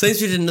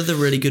 Sainsbury's did another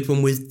really good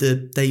one with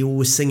they all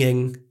were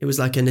singing. It was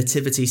like a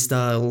nativity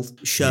style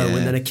show,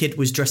 and then a kid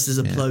was dressed as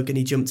a plug and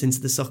he jumped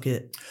into the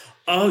socket.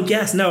 Oh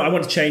yes, no, I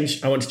want to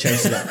change to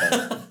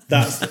that one.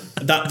 That's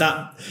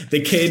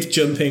the kid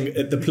jumping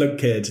at the plug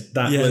kid.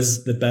 That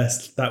was the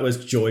best. That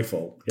was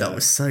joyful. Yeah. That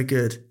was so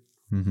good.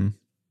 Mm-hmm.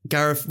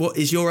 Gareth, what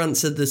is your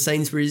answer? The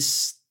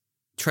Sainsbury's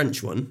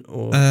trench one,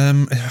 or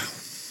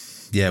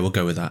yeah, we'll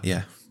go with that.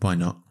 Yeah, why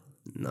not?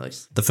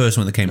 Nice. The first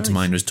one that came to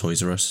mind was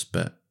Toys R Us,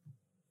 but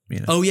you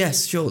know. Oh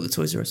yes, sure, the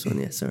Toys R Us one.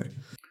 Yeah, sorry.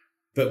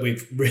 But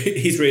he's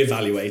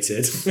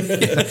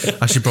reevaluated.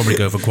 I should probably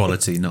go for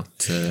quality,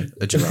 not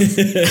a giraffe.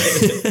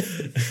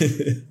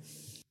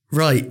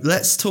 Right,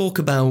 let's talk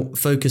about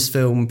Focus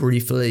Film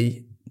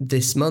briefly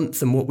this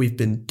month and what we've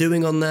been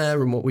doing on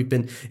there and what we've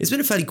been. It's been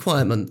a fairly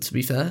quiet month, to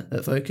be fair,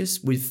 at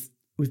Focus. We've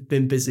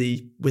been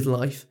busy with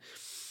life,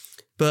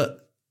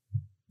 but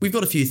we've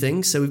got a few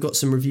things. So we've got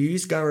some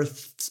reviews.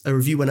 Gareth, a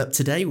review went up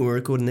today when we're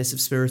recording this of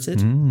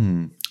Spirited.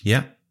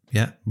 Yeah.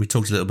 We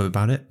talked a little bit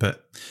about it,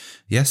 but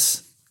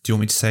yes. Do you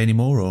want me to say any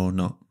more or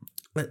not?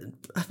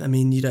 I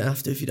mean, you don't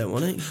have to if you don't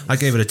want it. I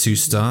gave it a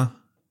 2-star.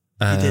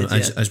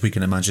 As we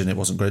can imagine, it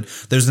wasn't great.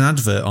 There was an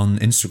advert on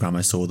Instagram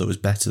I saw that was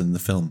better than the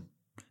film.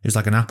 It was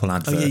like an Apple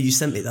advert. Oh yeah, you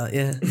sent me that,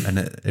 yeah. And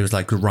it was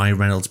like Ryan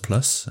Reynolds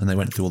Plus, and they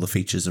went through all the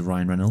features of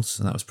Ryan Reynolds,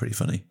 and that was pretty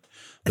funny.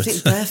 I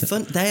think they're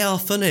fun. They are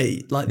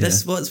funny. Like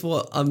that's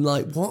what I'm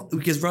like. What?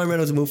 Because Ryan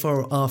Reynolds and Will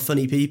Ferrell are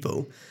funny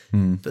people,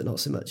 but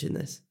not so much in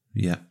this.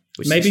 Yeah.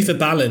 Maybe for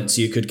balance,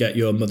 you could get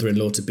your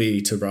mother-in-law to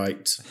be to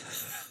write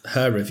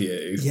her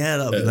review.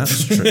 Yeah,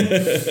 that's true.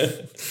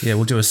 Yeah,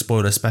 we'll do a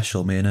spoiler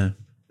special, me and her.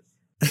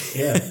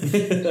 Yeah.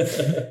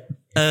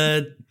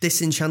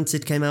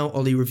 Disenchanted came out.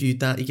 Ollie reviewed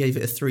that. He gave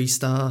it a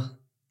 3-star.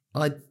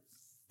 I'd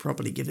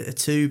probably give it a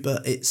 2,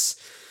 but it's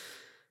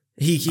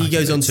he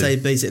goes on to say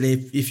basically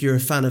if you're a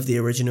fan of the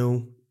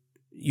original,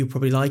 you'll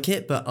probably like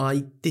it. But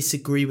I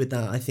disagree with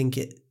that. I think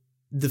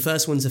the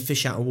first one's a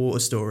fish out of water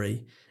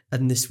story,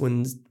 and this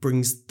one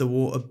brings the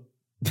water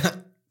back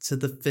to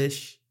the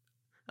fish.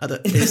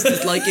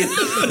 It's like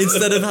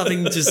instead of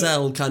having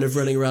Giselle kind of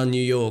running around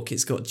New York,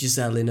 it's got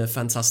Giselle in a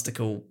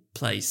fantastical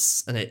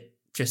place, and it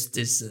just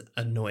is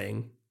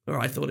annoying. Or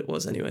I thought it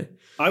was anyway.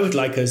 I would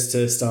like us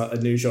to start a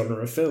new genre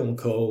of film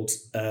called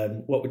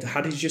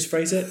how did you just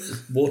phrase it?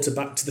 Water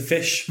back to the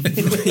fish.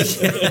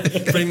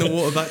 Bring the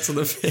water back to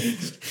the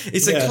fish.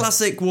 It's a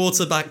classic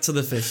water back to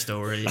the fish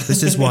story.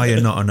 This is why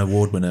you're not an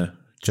award winner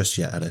just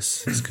yet,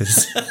 Alice. It's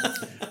because.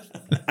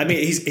 I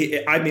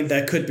mean,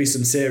 there could be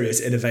some serious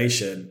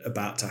innovation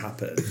about to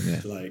happen.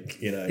 Yeah.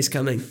 It's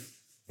coming.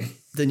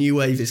 The new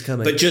wave is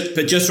coming. But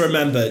just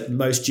remember,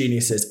 most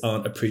geniuses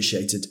aren't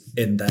appreciated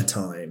in their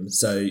time.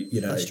 So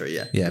that's true.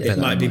 Yeah. It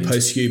might be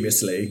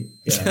posthumously.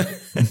 Yeah.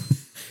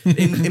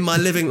 in my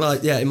living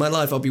life, in my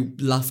life, I'll be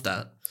laughed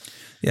at.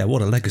 Yeah.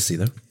 What a legacy,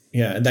 though.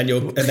 Yeah, and then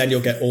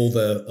you'll get all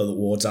the other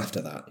awards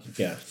after that.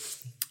 Yeah.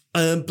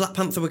 Black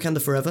Panther: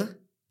 Wakanda Forever,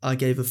 I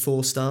gave a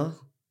 4-star.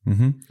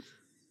 Mm-hmm.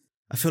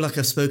 I feel like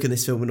I've spoken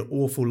this film an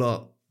awful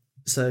lot,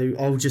 so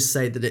I'll just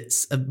say that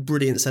it's a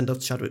brilliant send-off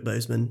to Chadwick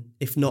Boseman.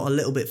 If not a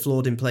little bit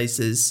flawed in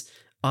places,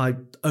 I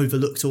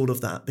overlooked all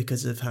of that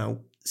because of how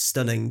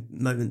stunning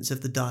moments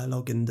of the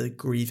dialogue and the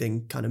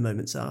grieving kind of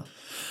moments are.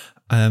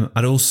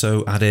 I'd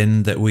also add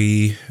in that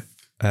we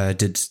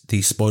did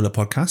the spoiler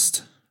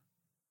podcast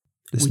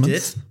this month.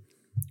 Did.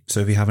 So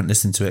if you haven't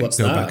listened to it, What's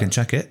go that? back and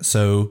check it.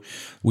 So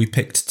we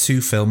picked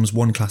 2 films,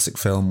 one classic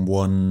film,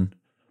 one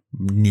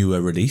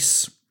newer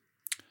release.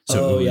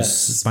 So it was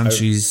yes.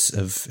 Banshees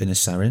of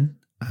Inisherin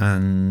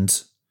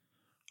and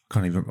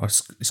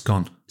it's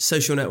gone.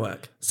 Social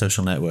Network.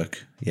 Social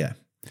Network, yeah.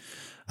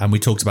 And we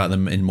talked about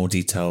them in more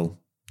detail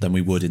than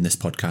we would in this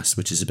podcast,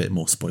 which is a bit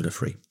more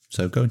spoiler-free.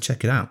 So go and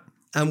check it out.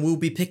 And we'll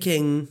be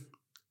picking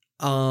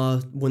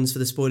our ones for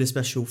the spoiler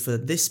special for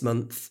this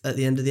month at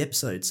the end of the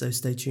episode, so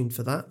stay tuned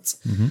for that.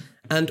 Mm-hmm.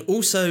 And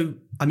also,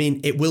 I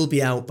mean, it will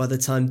be out by the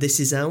time this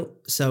is out,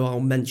 so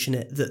I'll mention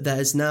it, that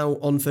there's now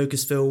on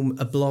Focus Film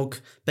a blog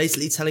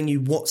basically telling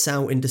you what's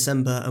out in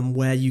December and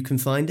where you can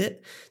find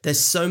it. There's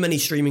so many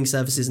streaming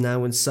services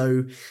now and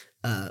so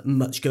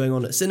much going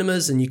on at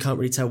cinemas, and you can't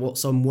really tell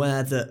what's on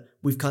where, that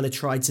we've kind of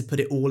tried to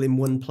put it all in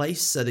one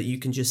place so that you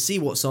can just see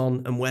what's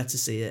on and where to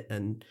see it,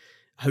 and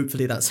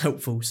hopefully that's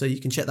helpful. So you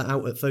can check that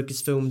out at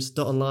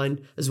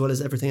focusfilms.online, as well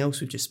as everything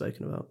else we've just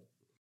spoken about.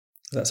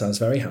 That sounds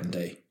very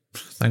handy.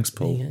 Thanks,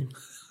 Paul. There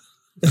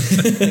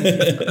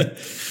you go.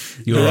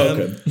 You're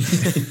welcome.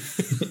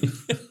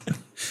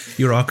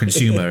 You're our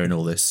consumer in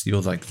all this.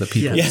 You're like the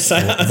people's Yes,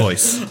 I am.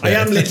 voice. I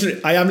am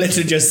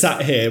literally just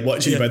sat here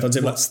watching both on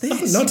Zoom. What's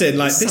this? Nodding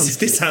like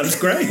this sounds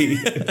great.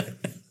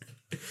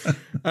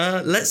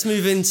 Let's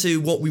move into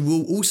what we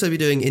will also be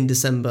doing in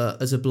December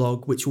as a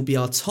blog, which will be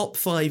our top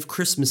 5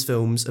 Christmas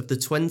films of the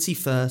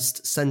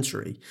 21st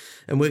century.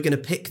 And we're going to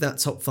pick that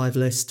top 5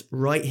 list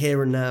right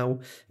here and now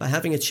by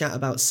having a chat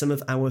about some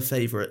of our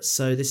favourites.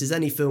 So this is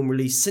any film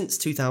released since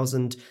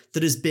 2000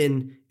 that has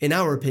been, in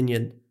our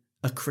opinion,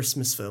 a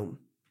Christmas film.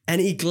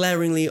 Any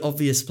glaringly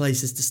obvious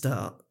places to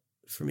start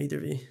from either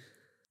of you?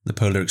 The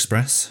Polar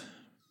Express.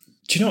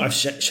 Do you know what?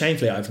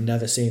 Shamefully, I've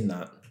never seen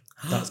that.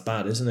 That's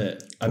bad, isn't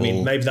it? I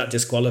mean, maybe that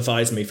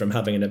disqualifies me from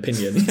having an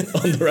opinion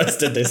on the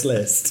rest of this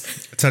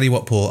list. I tell you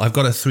what, Paul, I've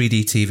got a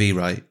 3D TV,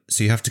 right?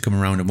 So you have to come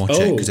around and watch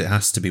it because it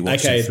has to be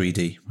watched in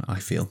 3D, I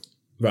feel.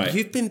 Right.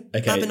 You've been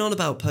babbing on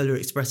about Polar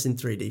Express in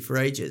 3D for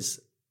ages.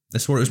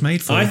 That's what it was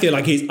made for. I feel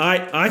like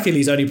I feel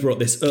he's only brought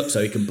this up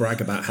so he can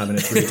brag about having a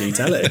 3D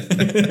telly.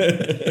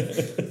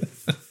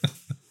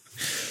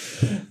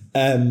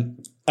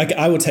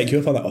 I will take you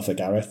up on that offer,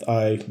 Gareth.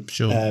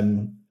 Sure.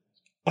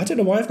 I don't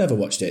know why I've never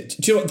watched it.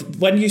 Do you know what,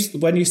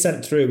 when you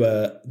sent through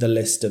the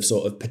list of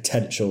sort of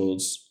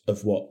potentials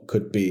of what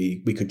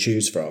we could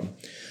choose from,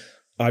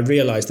 I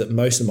realised that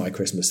most of my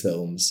Christmas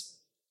films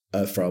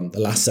are from the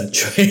last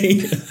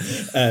century,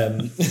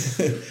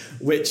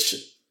 which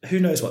who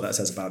knows what that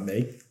says about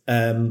me.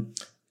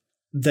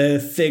 The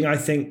thing I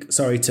think,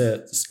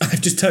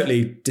 I've just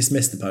totally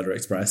dismissed the Polar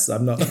Express.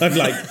 I'm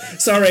like,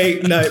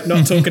 sorry, no,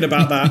 not talking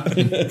about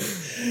that.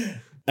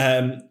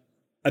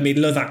 I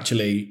mean, Love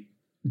Actually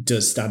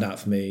does stand out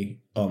for me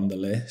on the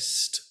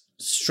list.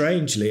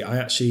 Strangely, I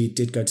actually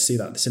did go to see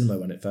that at the cinema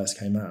when it first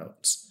came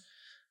out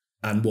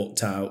and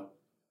walked out,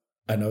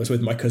 and I was with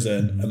my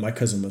cousin and my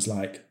cousin was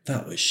like,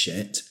 that was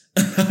shit.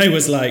 I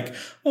was like,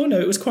 oh no,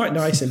 it was quite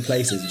nice in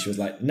places. And she was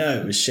like,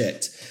 no, it was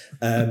shit.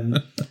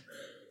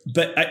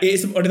 But it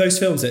is one of those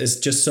films that has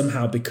just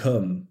somehow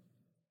become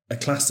a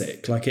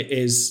classic. Like it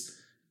is,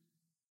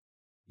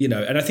 you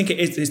know, and I think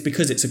it's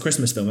because it's a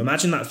Christmas film.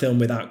 Imagine that film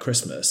without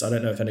Christmas. I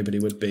don't know if anybody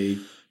would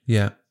be...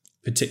 Yeah.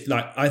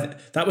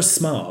 That was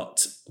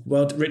smart.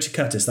 Well, Richard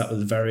Curtis, that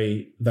was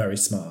very, very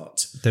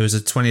smart. There was a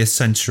 20th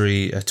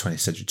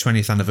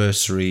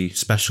anniversary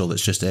special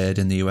that's just aired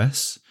in the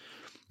US.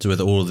 So with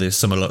all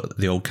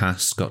the old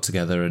cast got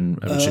together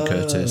and Richard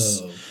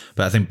Curtis.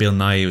 But I think Bill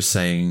Nighy was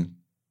saying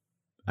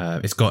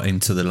it's got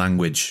into the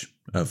language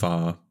of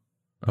our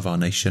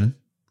nation,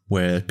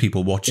 where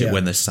people watch it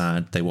when they're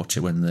sad, they watch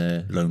it when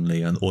they're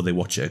lonely, or they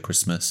watch it at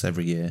Christmas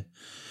every year.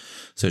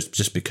 So it's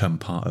just become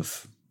part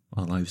of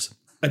our lives.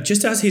 And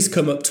just as he's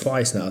come up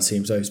twice now, it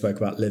seems though he spoke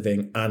about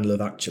Living and Love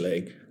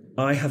Actually,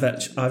 I've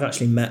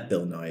actually met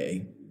Bill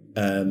Nighy.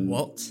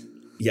 What?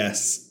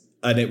 Yes.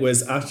 And it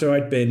was after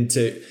I'd been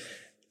to...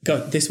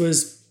 God,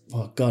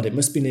 it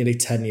must be nearly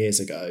 10 years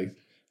ago.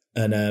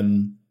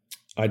 And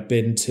I'd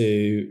been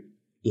to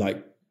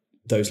like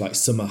those like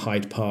summer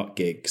Hyde Park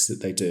gigs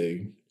that they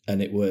do.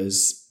 And it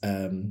was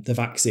The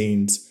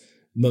Vaccines,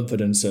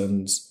 Mumford &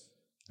 Sons,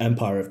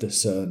 Empire of the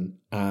Sun,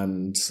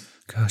 and...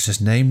 Gosh,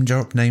 just name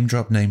drop,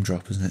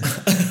 isn't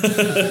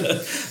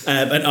it?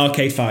 And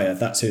Arcade Fire,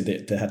 that's who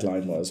the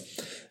headline was.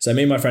 So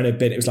me and my friend had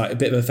been, it was like a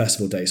bit of a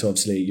festival day, so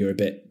obviously you're a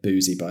bit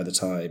boozy by the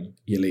time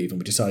you leave, and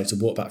we decided to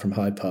walk back from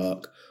Hyde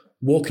Park,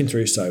 walking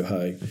through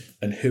Soho,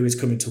 and who is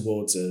coming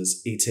towards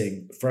us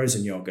eating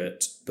frozen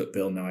yoghurt but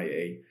Bill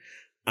Nighy.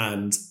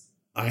 and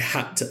I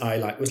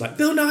was like,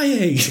 Bill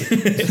Nighy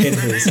in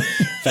his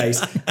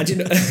face. And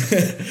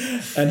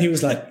and he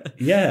was like,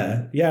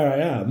 yeah, I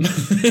am.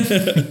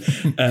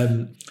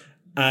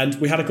 And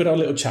we had a good old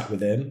little chat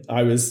with him.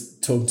 I was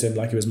talking to him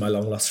like he was my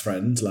long lost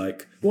friend,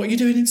 like, what are you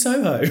doing in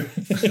Soho?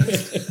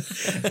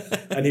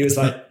 And he was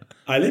like,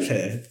 I live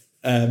here.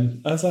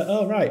 I was like,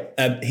 oh, right.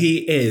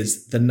 He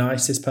is the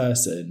nicest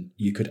person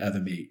you could ever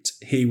meet.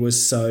 He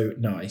was so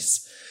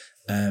nice.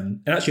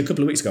 And actually, a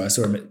couple of weeks ago, I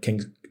saw him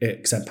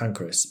at St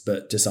Pancras,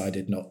 but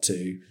decided not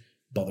to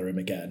bother him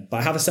again. But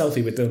I have a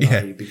selfie with Bill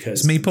Nighy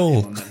because it's me,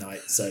 Paul, on that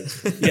night. So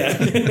yeah,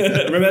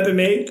 remember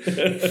me?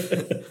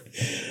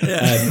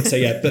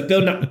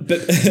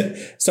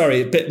 But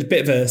sorry, a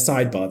bit of a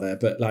sidebar there,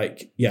 but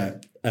like,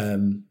 Bill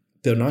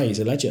Nighy's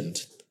a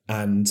legend,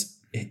 and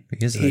he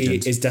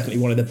is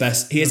definitely one of the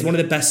best. He is one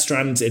of the best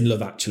strands in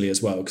Love Actually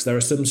as well, because there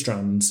are some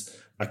strands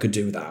I could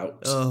do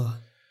without. Oh,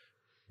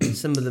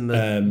 some of them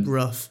are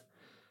rough.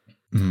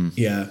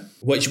 Yeah.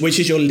 Which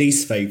is your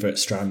least favourite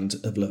strand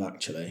of Love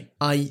Actually?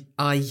 I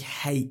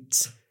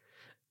hate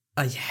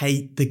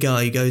the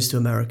guy who goes to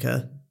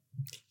America.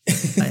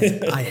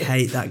 I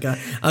hate that guy.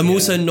 I'm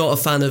also not a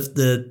fan of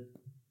the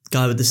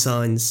guy with the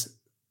signs.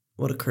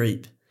 What a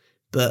creep.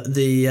 But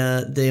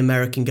the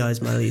American guy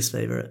is my least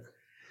favourite.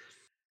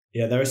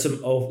 Yeah, there are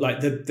some like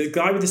the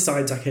guy with the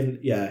signs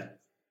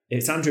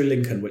it's Andrew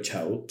Lincoln, which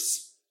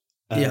helps.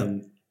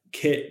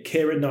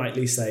 Keira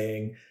Knightley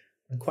saying,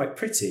 I'm quite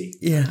pretty.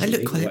 Yeah, actually, I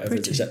look quite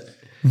pretty.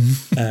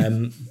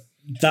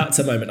 That's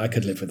a moment I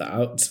could live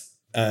without.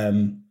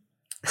 So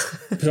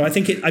I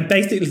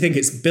basically think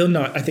it's Bill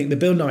Nighy. I think the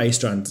Bill Nighy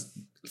strand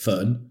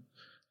fun.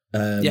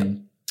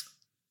 The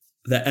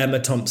Emma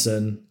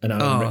Thompson and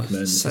Alan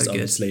Rickman is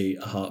obviously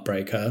a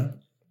heartbreaker.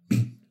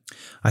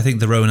 I think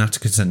the Rowan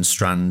Atkinson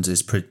strand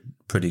is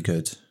pretty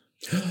good.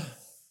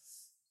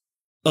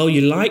 Oh,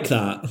 you like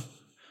that?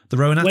 The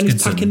Rowan Atkinson. When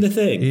he's packing the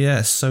thing. Yeah,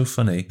 it's so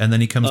funny. And then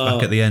he comes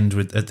back at the end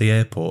at the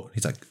airport.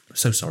 He's like,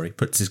 so sorry,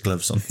 puts his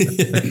gloves on.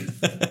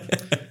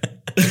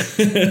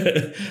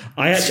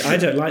 I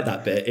don't like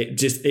that bit. It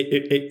just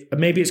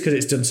maybe it's because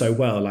it's done so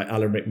well. Like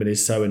Alan Rickman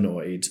is so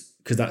annoyed,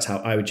 because that's how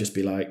I would just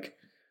be like,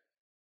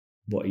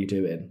 what are you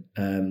doing?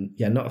 I'm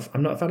not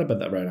a fan about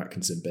that Rowan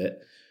Atkinson bit.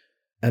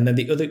 And then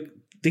the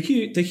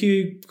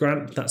Hugh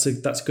Grant, that's a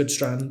good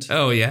strand.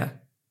 Oh yeah.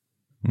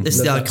 This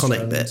is the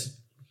iconic bit.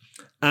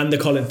 And the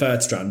Colin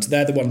Firth strand.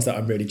 They're the ones that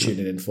I'm really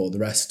tuning in for. The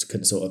rest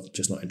can sort of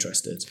just not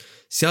interested.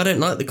 See, I don't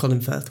like the Colin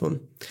Firth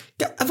one.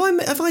 Have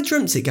I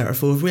dreamt it,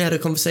 Gareth, or have we had a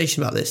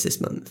conversation about this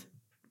month?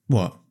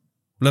 What?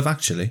 Love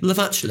Actually? Love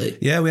Actually.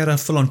 Yeah, we had a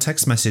full-on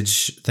text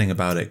message thing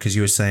about it, because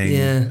you were saying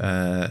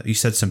you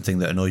said something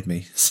that annoyed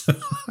me. So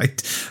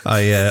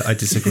I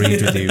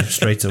disagreed with you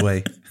straight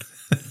away.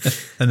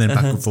 And then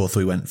back and forth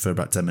we went for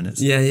about 10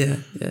 minutes. Yeah,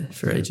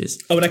 for ages.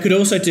 Oh, and I could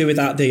also do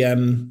without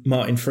the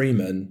Martin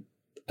Freeman.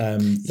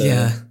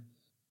 It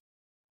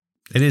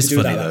is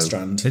funny though.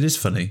 Strand. It is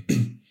funny.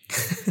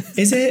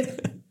 Is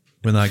it?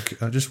 When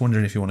like, I'm just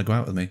wondering if you want to go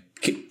out with me.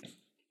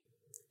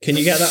 Can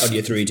you get that on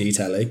your 3D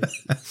telly?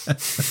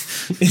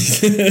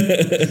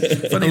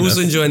 I'm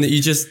also enjoying that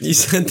you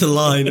said the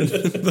line.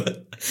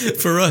 But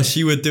for us,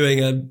 you were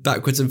doing a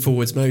backwards and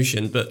forwards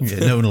motion, but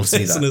no one will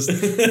see that.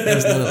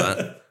 There's none of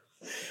that.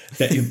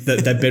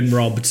 They've been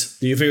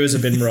robbed. The viewers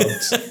have been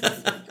robbed.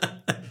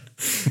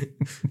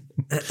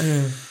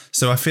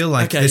 So I feel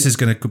like this is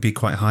going to be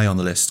quite high on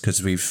the list,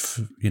 because we've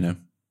got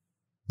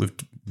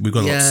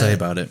a lot to say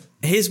about it.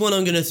 Here's one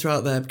I'm going to throw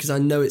out there, because I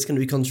know it's going to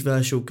be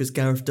controversial, because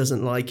Gareth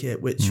doesn't like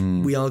it, which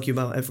we argue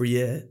about every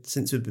year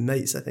since we've been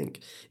mates, I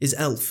think, is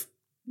Elf.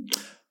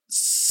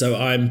 So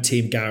I'm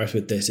Team Gareth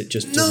with this. It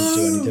just doesn't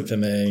do anything for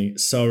me.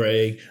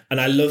 Sorry.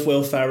 And I love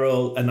Will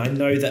Ferrell, and I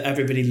know that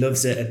everybody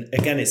loves it. And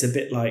again, it's a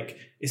bit like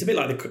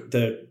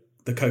the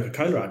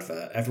Coca-Cola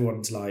advert.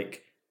 Everyone's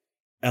like,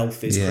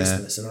 Elf is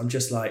Christmas, and I'm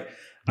just like,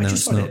 I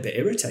just find it a bit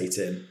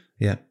irritating.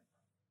 Yeah.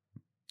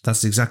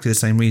 That's exactly the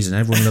same reason.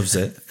 Everyone loves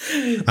it.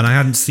 And I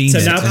hadn't seen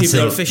it. Now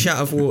people a fish out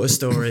of water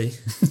story.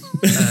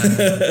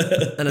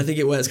 And I think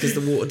it works because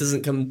the water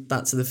doesn't come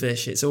back to the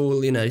fish. It's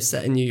all,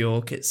 set in New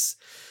York.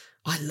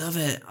 I love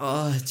it.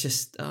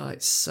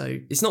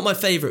 It's not my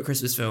favourite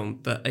Christmas film,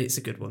 but it's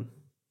a good one.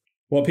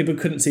 What people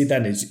couldn't see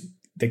then is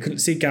they couldn't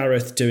see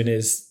Gareth doing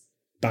his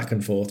back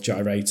and forth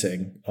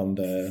gyrating on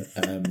the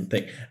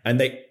thing.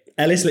 And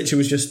Ellis literally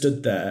was just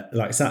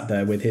sat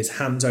there with his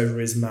hands over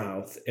his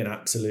mouth in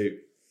absolute,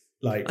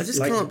 I just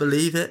can't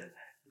believe it.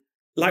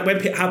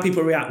 Like how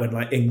people react when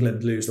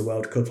England lose the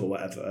World Cup or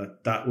whatever.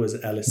 That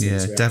was Ellis's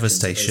reaction.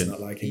 Devastation.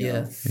 Not liking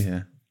Elf.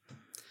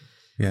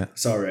 Yeah.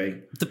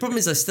 Sorry. The problem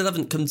is I still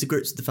haven't come to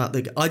grips with the fact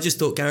that I just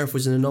thought Gareth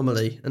was an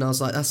anomaly, and I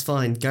was like, that's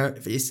fine.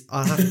 Gareth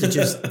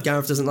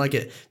doesn't like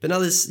it. But now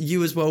there's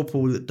you as well,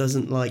 Paul, that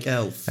doesn't like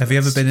Elf. Have you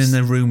ever been in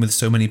a room with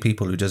so many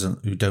people who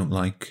don't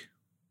like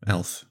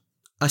Elf?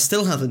 I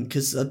still haven't,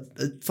 because as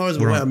far as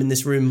I'm aware, I'm in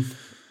this room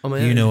on my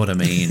own. You know what I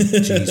mean.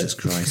 Jesus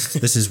Christ.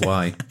 This is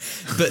why.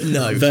 But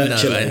no.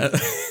 Virtually.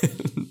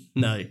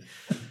 No.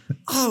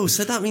 Oh,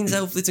 so that means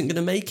Elf isn't going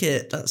to make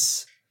it.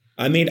 That's...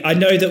 I mean, I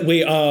know that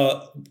we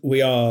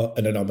are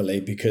an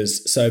anomaly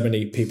because so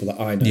many people that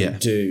I know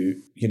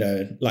do, you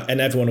know, like, and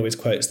everyone always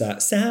quotes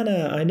that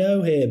Santa, I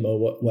know him, or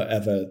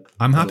whatever.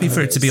 I'm happy for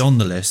it to be on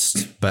the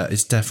list, but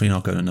it's definitely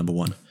not going to number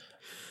one.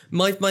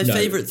 My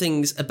favourite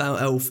things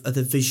about Elf are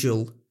the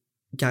visual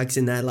gags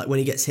in there, like when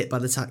he gets hit by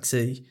the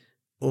taxi,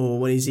 or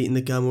when he's eating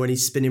the gum, or when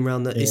he's spinning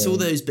around. It's all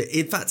those bits.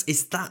 In fact,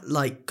 it's that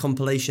like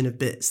compilation of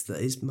bits that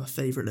is my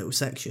favourite little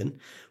section.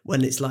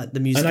 When it's like the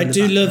music. And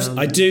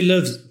I do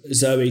love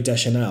Zoe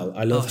Deschanel.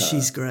 I love her.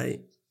 She's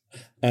great.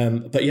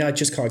 But yeah, I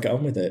just can't get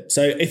on with it.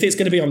 So if it's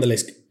going to be on the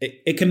list,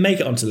 it can make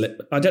it onto.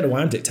 I don't know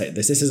why I'm dictating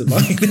this. This isn't my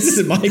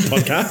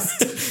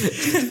podcast.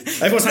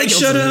 Everyone's like,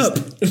 shut up.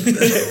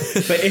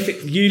 But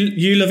if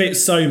you love it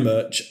so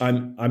much,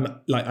 I'm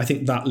like, I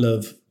think that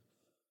love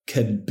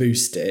can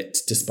boost it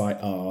despite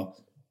our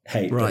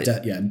hate. Right.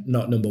 But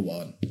not number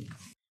one.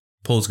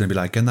 Paul's going to be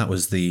like, and that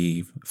was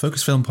the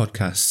Focus Film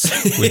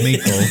Podcast with me,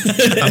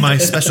 Paul, and my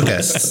special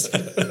guests.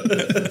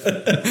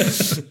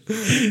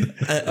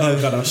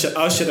 Oh God, I'll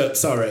shut up.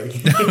 Sorry.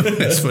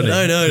 It's funny.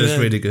 No. It's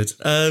really good.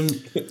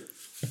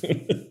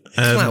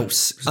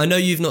 Klaus. I know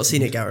you've not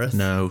seen it, Gareth.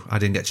 No, I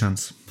didn't get a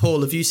chance.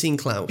 Paul, have you seen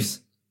Klaus?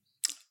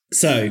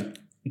 So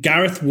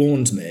Gareth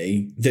warned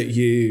me that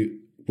you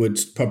would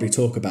probably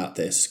talk about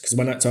this because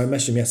I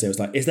messaged him yesterday. I was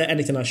like, "Is there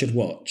anything I should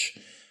watch?"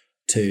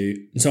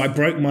 So I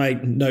broke my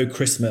no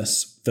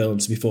Christmas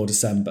films before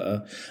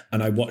December,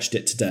 and I watched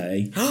it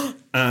today.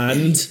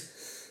 And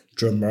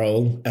drum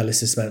roll, Ellis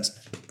Suspense.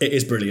 It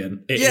is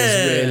brilliant. It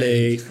is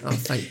really. Oh,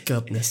 thank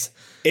goodness!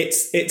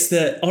 It's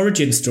the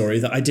origin story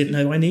that I didn't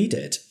know I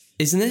needed.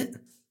 Isn't it?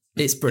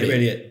 It's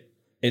brilliant.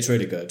 It's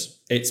really good.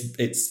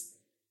 It's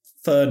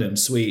fun and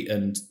sweet,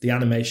 and the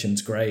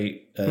animation's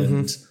great,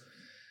 and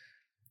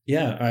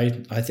I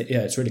think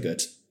it's really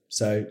good.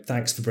 So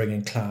thanks for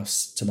bringing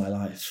Klaus to my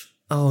life.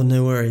 Oh,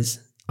 no worries.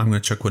 I'm going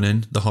to chuck one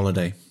in. The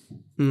Holiday.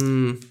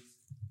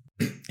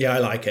 Yeah, I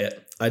like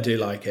it. I do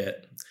like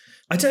it.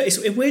 It's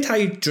weird how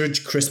you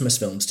judge Christmas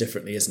films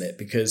differently, isn't it?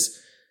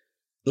 Because,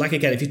 like,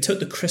 again, if you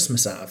took the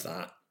Christmas out of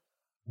that,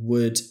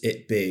 would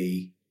it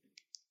be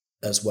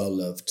as well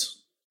loved?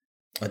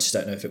 I just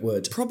don't know if it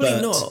would. Probably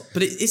not.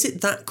 But is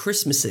it that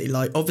Christmassy?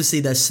 Like,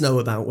 obviously there's snow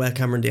about where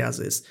Cameron Diaz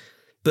is.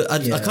 But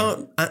I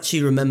can't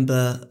actually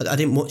remember. I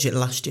didn't watch it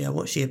last year. I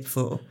watched the year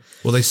before.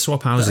 Well, they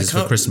swap houses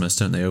for Christmas,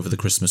 don't they, over the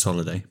Christmas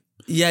holiday?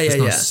 Yeah.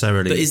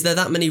 Necessarily. But is there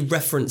that many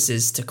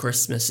references to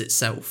Christmas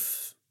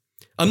itself?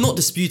 I'm not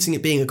disputing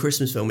it being a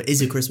Christmas film. It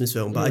is a Christmas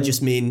film, but I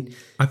just mean...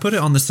 I put it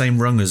on the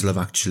same rung as Love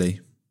Actually.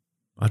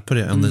 I'd put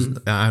it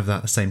on I have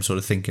that same sort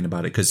of thinking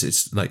about it because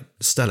it's like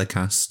stellar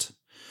cast.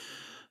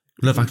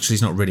 Love Actually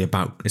is not really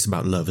it's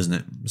about love, isn't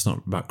it? It's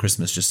not about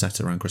Christmas, just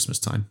set around Christmas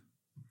time.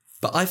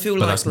 But I feel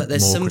like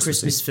there's some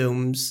Christmas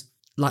films,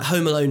 like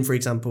Home Alone, for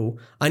example.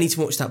 I need to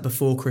watch that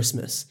before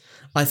Christmas.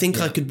 I think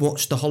I could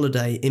watch The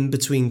Holiday in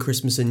between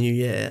Christmas and New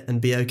Year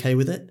and be okay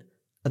with it.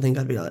 I think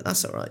I'd be like,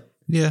 that's all right.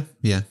 Yeah.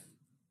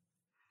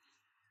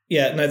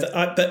 Yeah, no,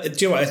 but do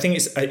you know what? I think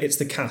it's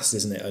the cast,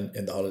 isn't it,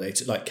 in The Holiday?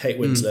 Like Kate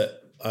Winslet,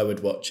 I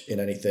would watch in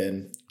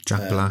anything.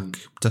 Jack Black,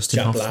 Dustin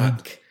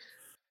Hoffman.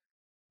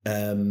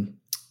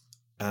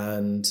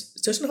 And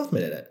is Dustin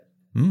Hoffman in it?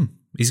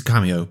 He's a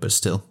cameo, but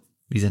still,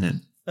 he's in it.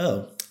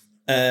 Oh.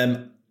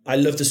 I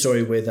love the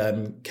story with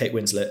Kate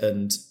Winslet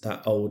and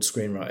that old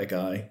screenwriter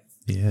guy.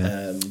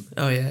 Yeah.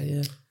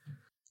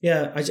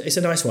 Yeah, it's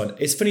a nice one.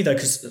 It's funny though,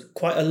 because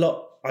quite a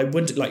lot, I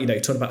wonder, like,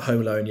 talking about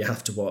Home Alone, you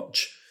have to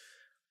watch.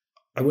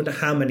 I wonder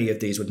how many of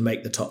these would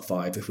make the top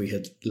 5 if we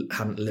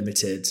hadn't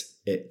limited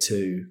it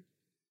to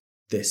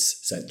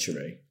this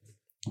century.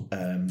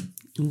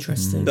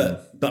 Interesting.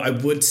 But I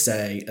would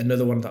say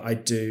another one that I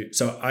do.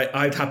 So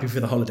I'm happy for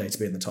The Holiday to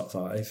be in the top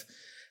 5.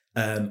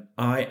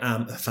 I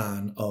am a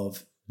fan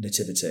of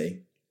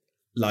Nativity.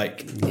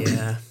 Like,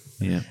 yeah.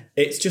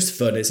 It's just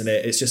fun, isn't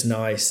it? It's just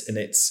nice, and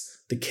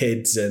it's the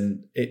kids,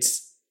 and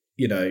it's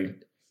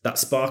that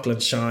Sparkle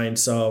and Shine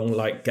song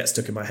like gets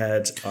stuck in my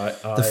head. I'm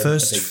a big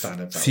fan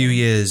of that few one.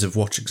 years of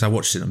watching, because I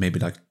watched it maybe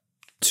like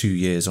 2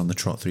 years on the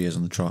trot, 3 years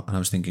on the trot, and I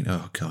was thinking,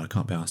 oh God, I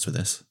can't be arsed with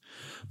this.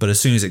 But as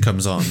soon as it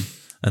comes on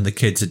and the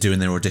kids are doing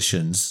their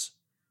auditions,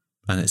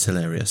 and it's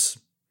hilarious.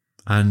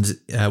 And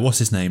what's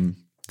his name?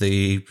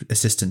 The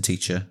assistant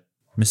teacher,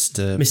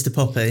 Mr.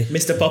 Poppy.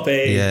 Mr.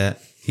 Poppy. Yeah,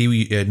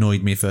 he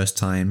annoyed me first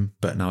time,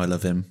 but now I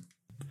love him.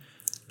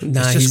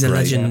 Nah, he's a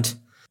legend.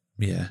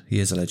 Yeah, he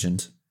is a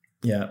legend.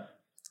 Yeah.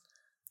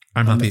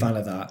 I'm happy. a fan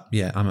of that.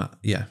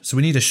 Yeah, So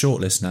we need a short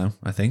list now,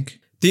 I think.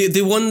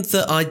 The one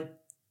that I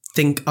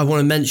think I want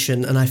to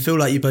mention, and I feel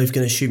like you're both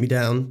going to shoot me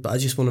down, but I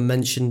just want to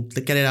mention,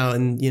 get it out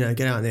and get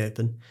it out in the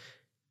open.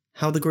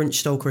 How the Grinch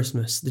Stole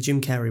Christmas, the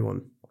Jim Carrey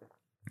one.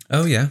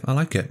 Oh yeah, I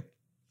like it.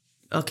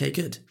 Okay,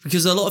 good.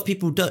 Because a lot of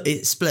people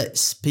it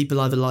splits. People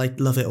either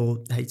love it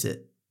or hate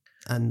it,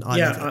 and I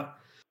love it.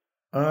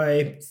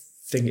 I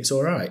think it's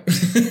all right.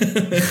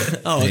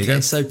 Oh,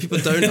 okay. So people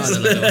don't either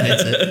love it or hate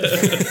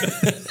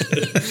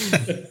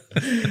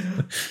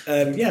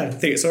it. Yeah, I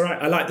think it's all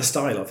right. I like the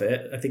style of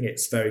it. I think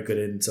it's very good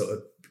in sort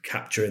of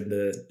capturing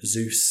the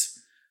Zeus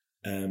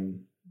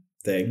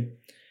thing.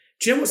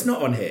 Do you know what's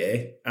not on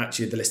here?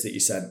 Actually, the list that you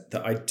sent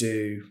that I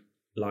do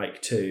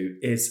like too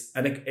is,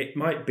 and it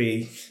might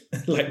be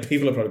like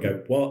people will probably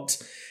go,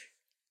 what?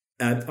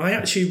 I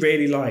actually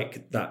really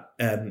like that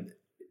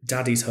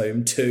Daddy's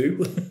Home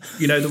 2.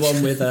 You know, the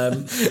one with...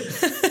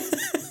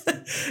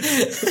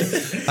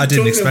 I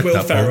didn't expect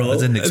that, Paul. I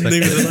didn't expect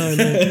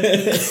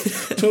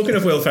that. Talking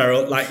of Will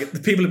Ferrell, like the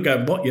people have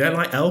gone, what? You don't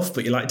like Elf,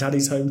 but you like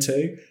Daddy's Home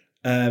too?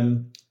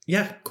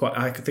 Yeah, quite.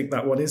 I think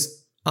that one is.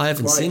 I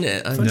haven't seen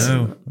it. I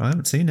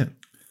haven't seen it.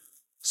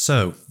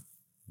 So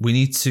we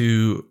need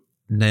to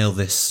nail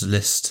this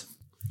list.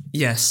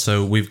 Yes.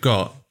 So we've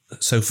got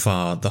so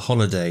far The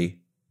Holiday,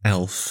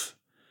 Elf,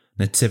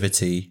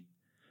 Nativity,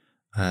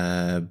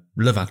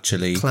 Love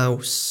Actually,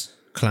 Klaus,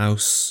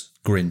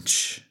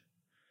 Grinch.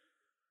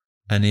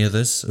 Any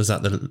others? Is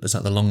that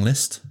the long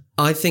list?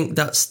 I think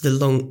that's the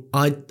long.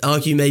 I'd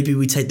argue maybe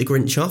we take the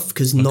Grinch off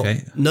because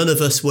none of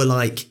us were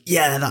like,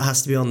 yeah, that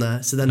has to be on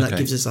there. So then that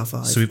gives us our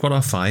 5. So we've got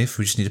our 5.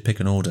 We just need to pick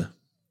an order.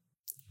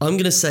 I'm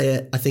going to say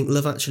it. I think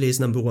Love Actually is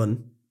number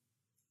 1.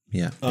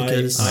 Yeah,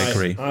 because I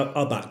agree.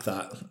 I'll back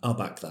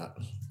that.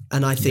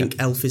 And I think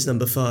Elf is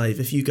number 5.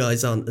 If you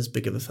guys aren't as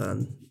big of a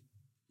fan,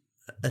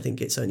 I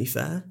think it's only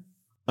fair.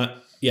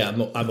 I'm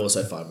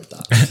also fine with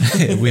that.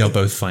 We are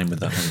both fine with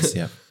that one.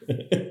 Yeah.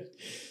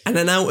 And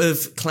then out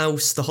of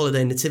Klaus, The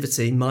Holiday,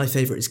 Nativity, my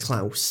favourite is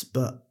Klaus,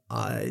 but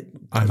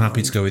I'm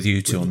happy to go with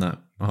you two on that.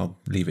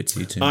 I'll leave it to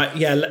you two.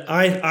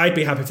 I'd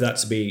be happy for that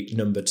to be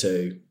number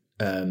 2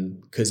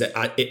 because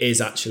it is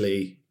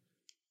actually,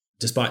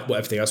 despite what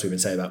everything else we've been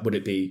saying about, would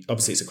it be,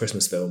 obviously it's a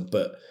Christmas film,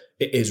 but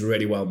it is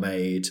really well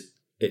made.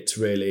 It's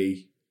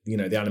really,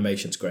 the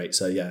animation's great.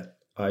 So yeah,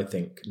 I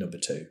think number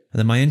 2. And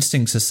then my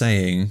instincts are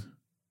saying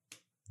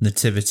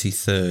Nativity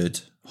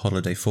 3rd,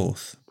 Holiday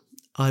 4th.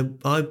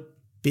 I'd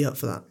be up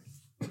for that.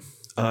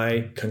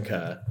 I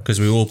concur. Because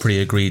we were all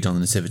pretty agreed on the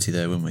Nativity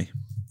there, weren't we?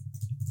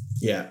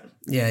 Yeah.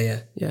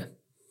 Yeah.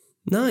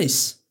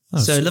 Nice. Oh,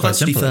 so Love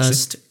Actually simple,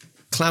 first,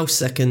 Klaus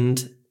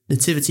second,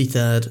 Nativity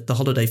 3rd, The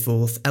Holiday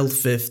 4th, Elf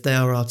 5th. They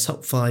are our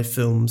top 5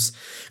 films,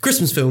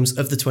 Christmas films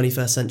of the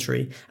 21st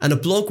century. And a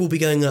blog will be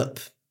going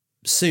up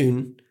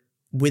soon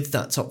with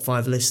that top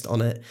 5 list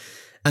on it.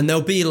 And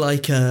there'll be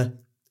like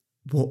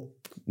what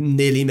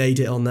nearly made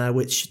it on there,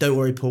 which, don't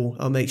worry, Paul,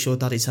 I'll make sure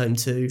Daddy's Home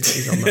 2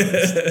 is on that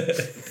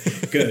list.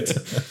 Good.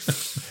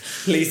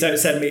 Please don't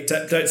send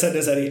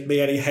us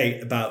any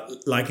hate about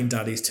liking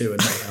Daddy's 2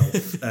 and not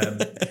Elf.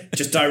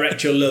 Just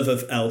direct your love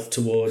of Elf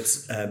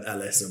towards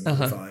Ellis and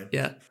we're fine.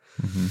 Yeah.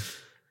 Mm-hmm.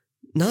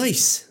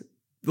 Nice.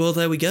 Well,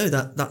 there we go.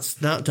 That's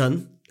that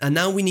done. And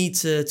now we need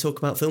to talk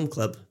about Film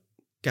Club,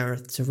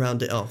 Gareth, to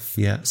round it off.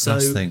 Yeah, so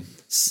last thing.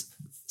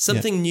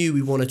 Something new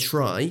we want to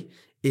try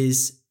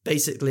is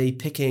basically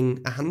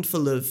picking a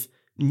handful of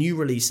new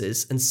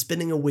releases and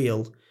spinning a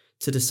wheel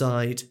to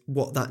decide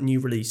what that new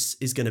release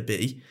is going to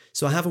be.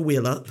 So I have a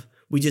wheel up.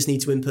 We just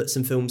need to input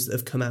some films that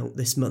have come out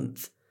this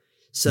month.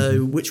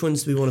 So which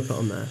ones do we want to put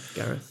on there,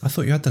 Gareth? I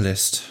thought you had the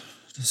list.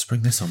 Just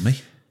bring this on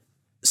me.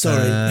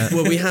 Sorry.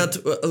 Well, we had...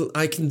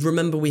 I can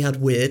remember we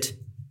had Weird,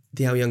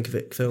 the Al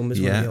Yankovic film, as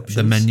one of the options.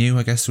 The Menu,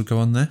 I guess, would go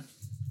on there.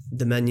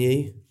 The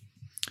Menu.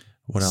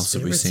 What else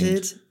have we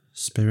seen?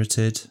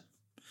 Spirited.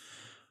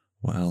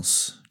 What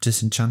else?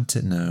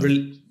 Disenchanted? No.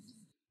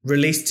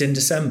 Released in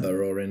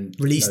December or in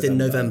Released in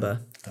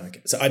November.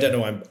 Okay. So I don't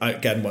know.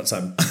 Once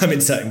I'm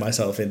inserting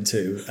myself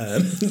into. No.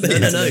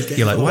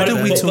 You're like, why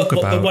don't we talk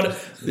about? What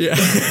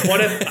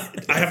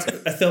I have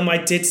a film I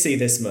did see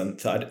this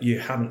month that you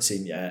haven't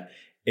seen yet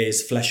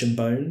is Flesh and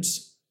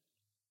Bones.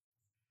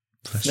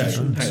 Hang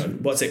on.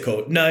 What's it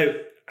called? No,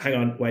 hang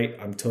on. Wait,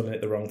 I'm telling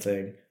it the wrong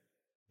thing.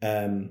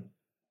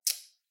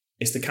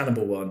 It's the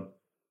cannibal one.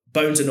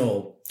 Bones and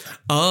All.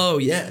 Oh,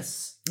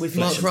 yes. With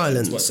Mark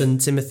Rylance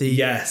and Timothy.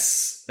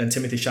 Yes, and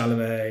Timothy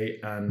Chalamet.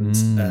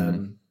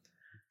 And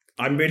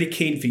I'm really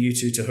keen for you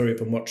two to hurry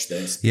up and watch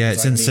this. Yeah,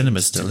 it's in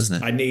cinemas still,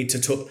 isn't it? I need to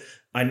talk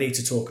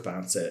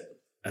about it.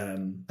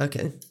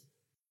 Okay.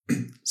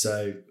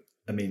 So,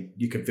 I mean,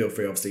 you can feel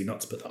free, obviously,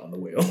 not to put that on the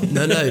wheel.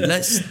 No,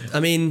 let's,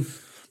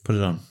 put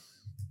it on.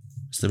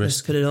 It's the risk.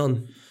 Let's put it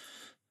on.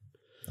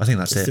 I think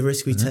that's it's the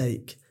risk we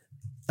take.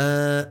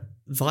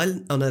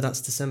 Violent... Oh, no,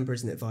 that's December,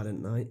 isn't it?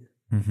 Violent Night.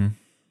 Mm-hmm.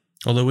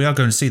 Although we are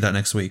going to see that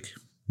next week.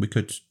 We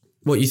could...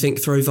 What, you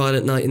think throw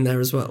Violent Night in there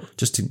as well?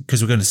 Just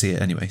because we're going to see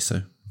it anyway,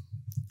 so...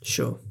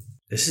 Sure.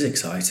 This is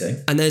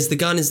exciting. And there's the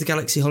Guardians of the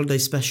Galaxy Holiday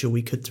Special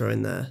we could throw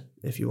in there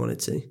if you wanted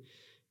to.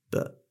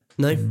 But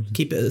no,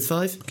 keep it at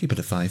 5? Keep it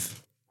at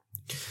 5.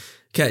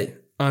 Okay,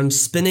 I'm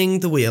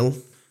spinning the wheel.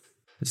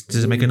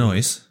 Does it make a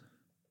noise?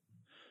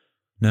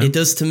 No? It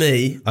does to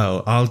me.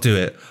 Oh, I'll do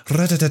it.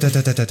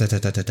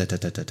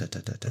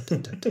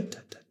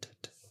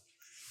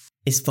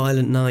 It's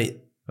Violent Night.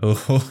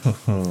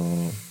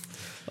 Oh,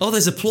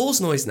 there's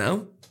applause noise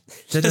now.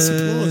 There's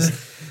applause.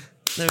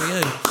 There we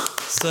go.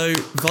 So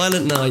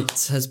Violent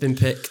Night has been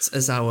picked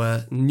as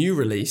our new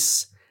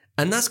release.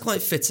 And that's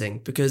quite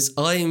fitting because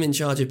I am in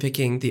charge of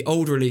picking the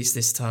old release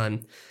this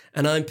time.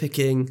 And I'm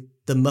picking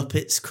The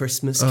Muppets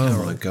Christmas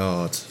Carol. Oh my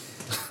God.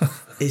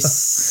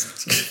 is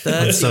 30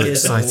 I'm so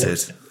years old.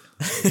 excited.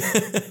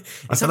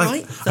 Is that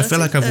right? I feel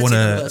like I've 30th won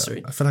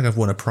anniversary. I feel like I've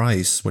won a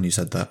prize when you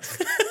said that.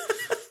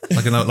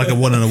 like I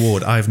won an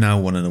award. I've now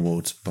won an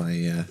award by.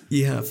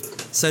 You have.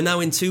 So now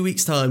in 2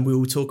 weeks' time, we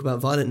will talk about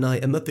Violent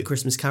Night and Muppet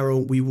Christmas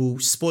Carol. We will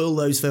spoil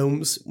those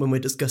films when we're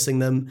discussing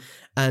them,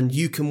 and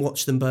you can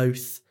watch them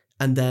both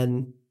and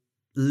then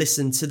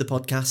listen to the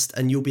podcast,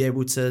 and you'll be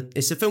able to.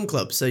 It's a film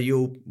club, so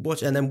you'll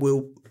watch, and then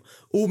we'll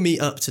all meet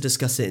up to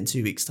discuss it in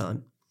 2 weeks'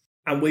 time.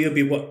 And will you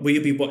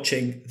be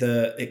watching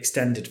the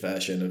extended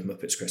version of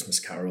Muppets Christmas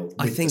Carol?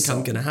 I think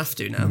I'm going to have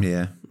to now.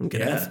 Yeah. I'm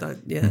going to Yeah. have to.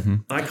 Yeah.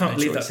 I can't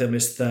believe that choice. film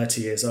is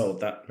 30 years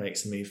old. That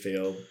makes me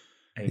feel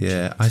ancient.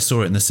 Yeah, I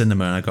saw it in the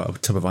cinema and I got a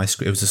tub of ice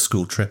cream. It was a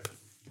school trip.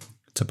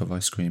 Tub of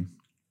ice cream.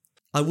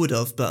 I would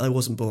have, but I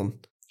wasn't born.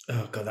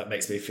 Oh God, that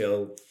makes me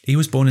feel. He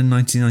was born in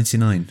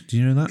 1999. Do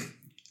you know that?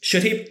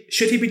 Should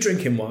he be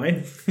drinking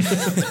wine?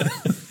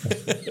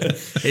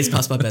 It's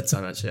past my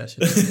bedtime, actually.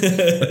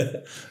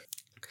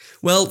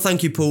 Well,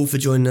 thank you, Paul, for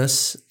joining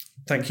us.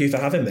 Thank you for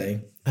having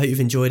me. I hope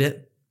you've enjoyed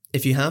it.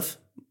 If you have,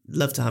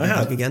 love to have you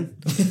have. back again.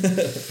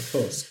 Of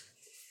course.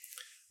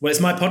 Well, it's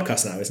my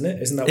podcast now, isn't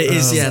it? Isn't that? It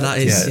is, yeah, that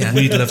is. Yeah.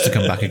 We'd love to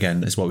come back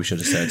again, is what we should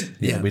have said.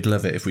 Yeah, Yeah. we'd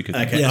love it if we could.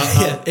 Okay.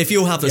 Yeah. If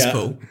you'll have us, Yeah.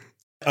 Paul.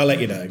 I'll let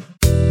you know.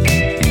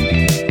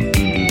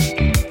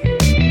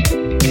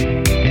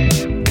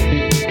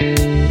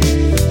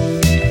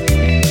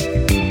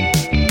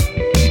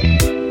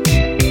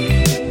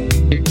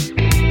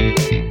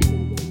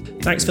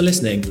 Thanks for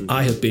listening.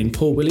 I have been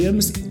Paul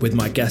Williams with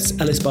my guests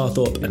Ellis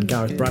Barthorpe and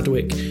Gareth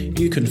Bradwick.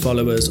 You can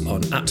follow us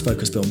on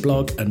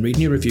 @FocusFilmBlog and read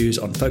new reviews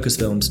on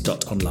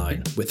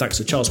focusfilms.online. With thanks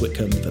to Charles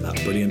Whitcomb for that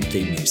brilliant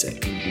theme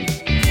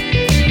music.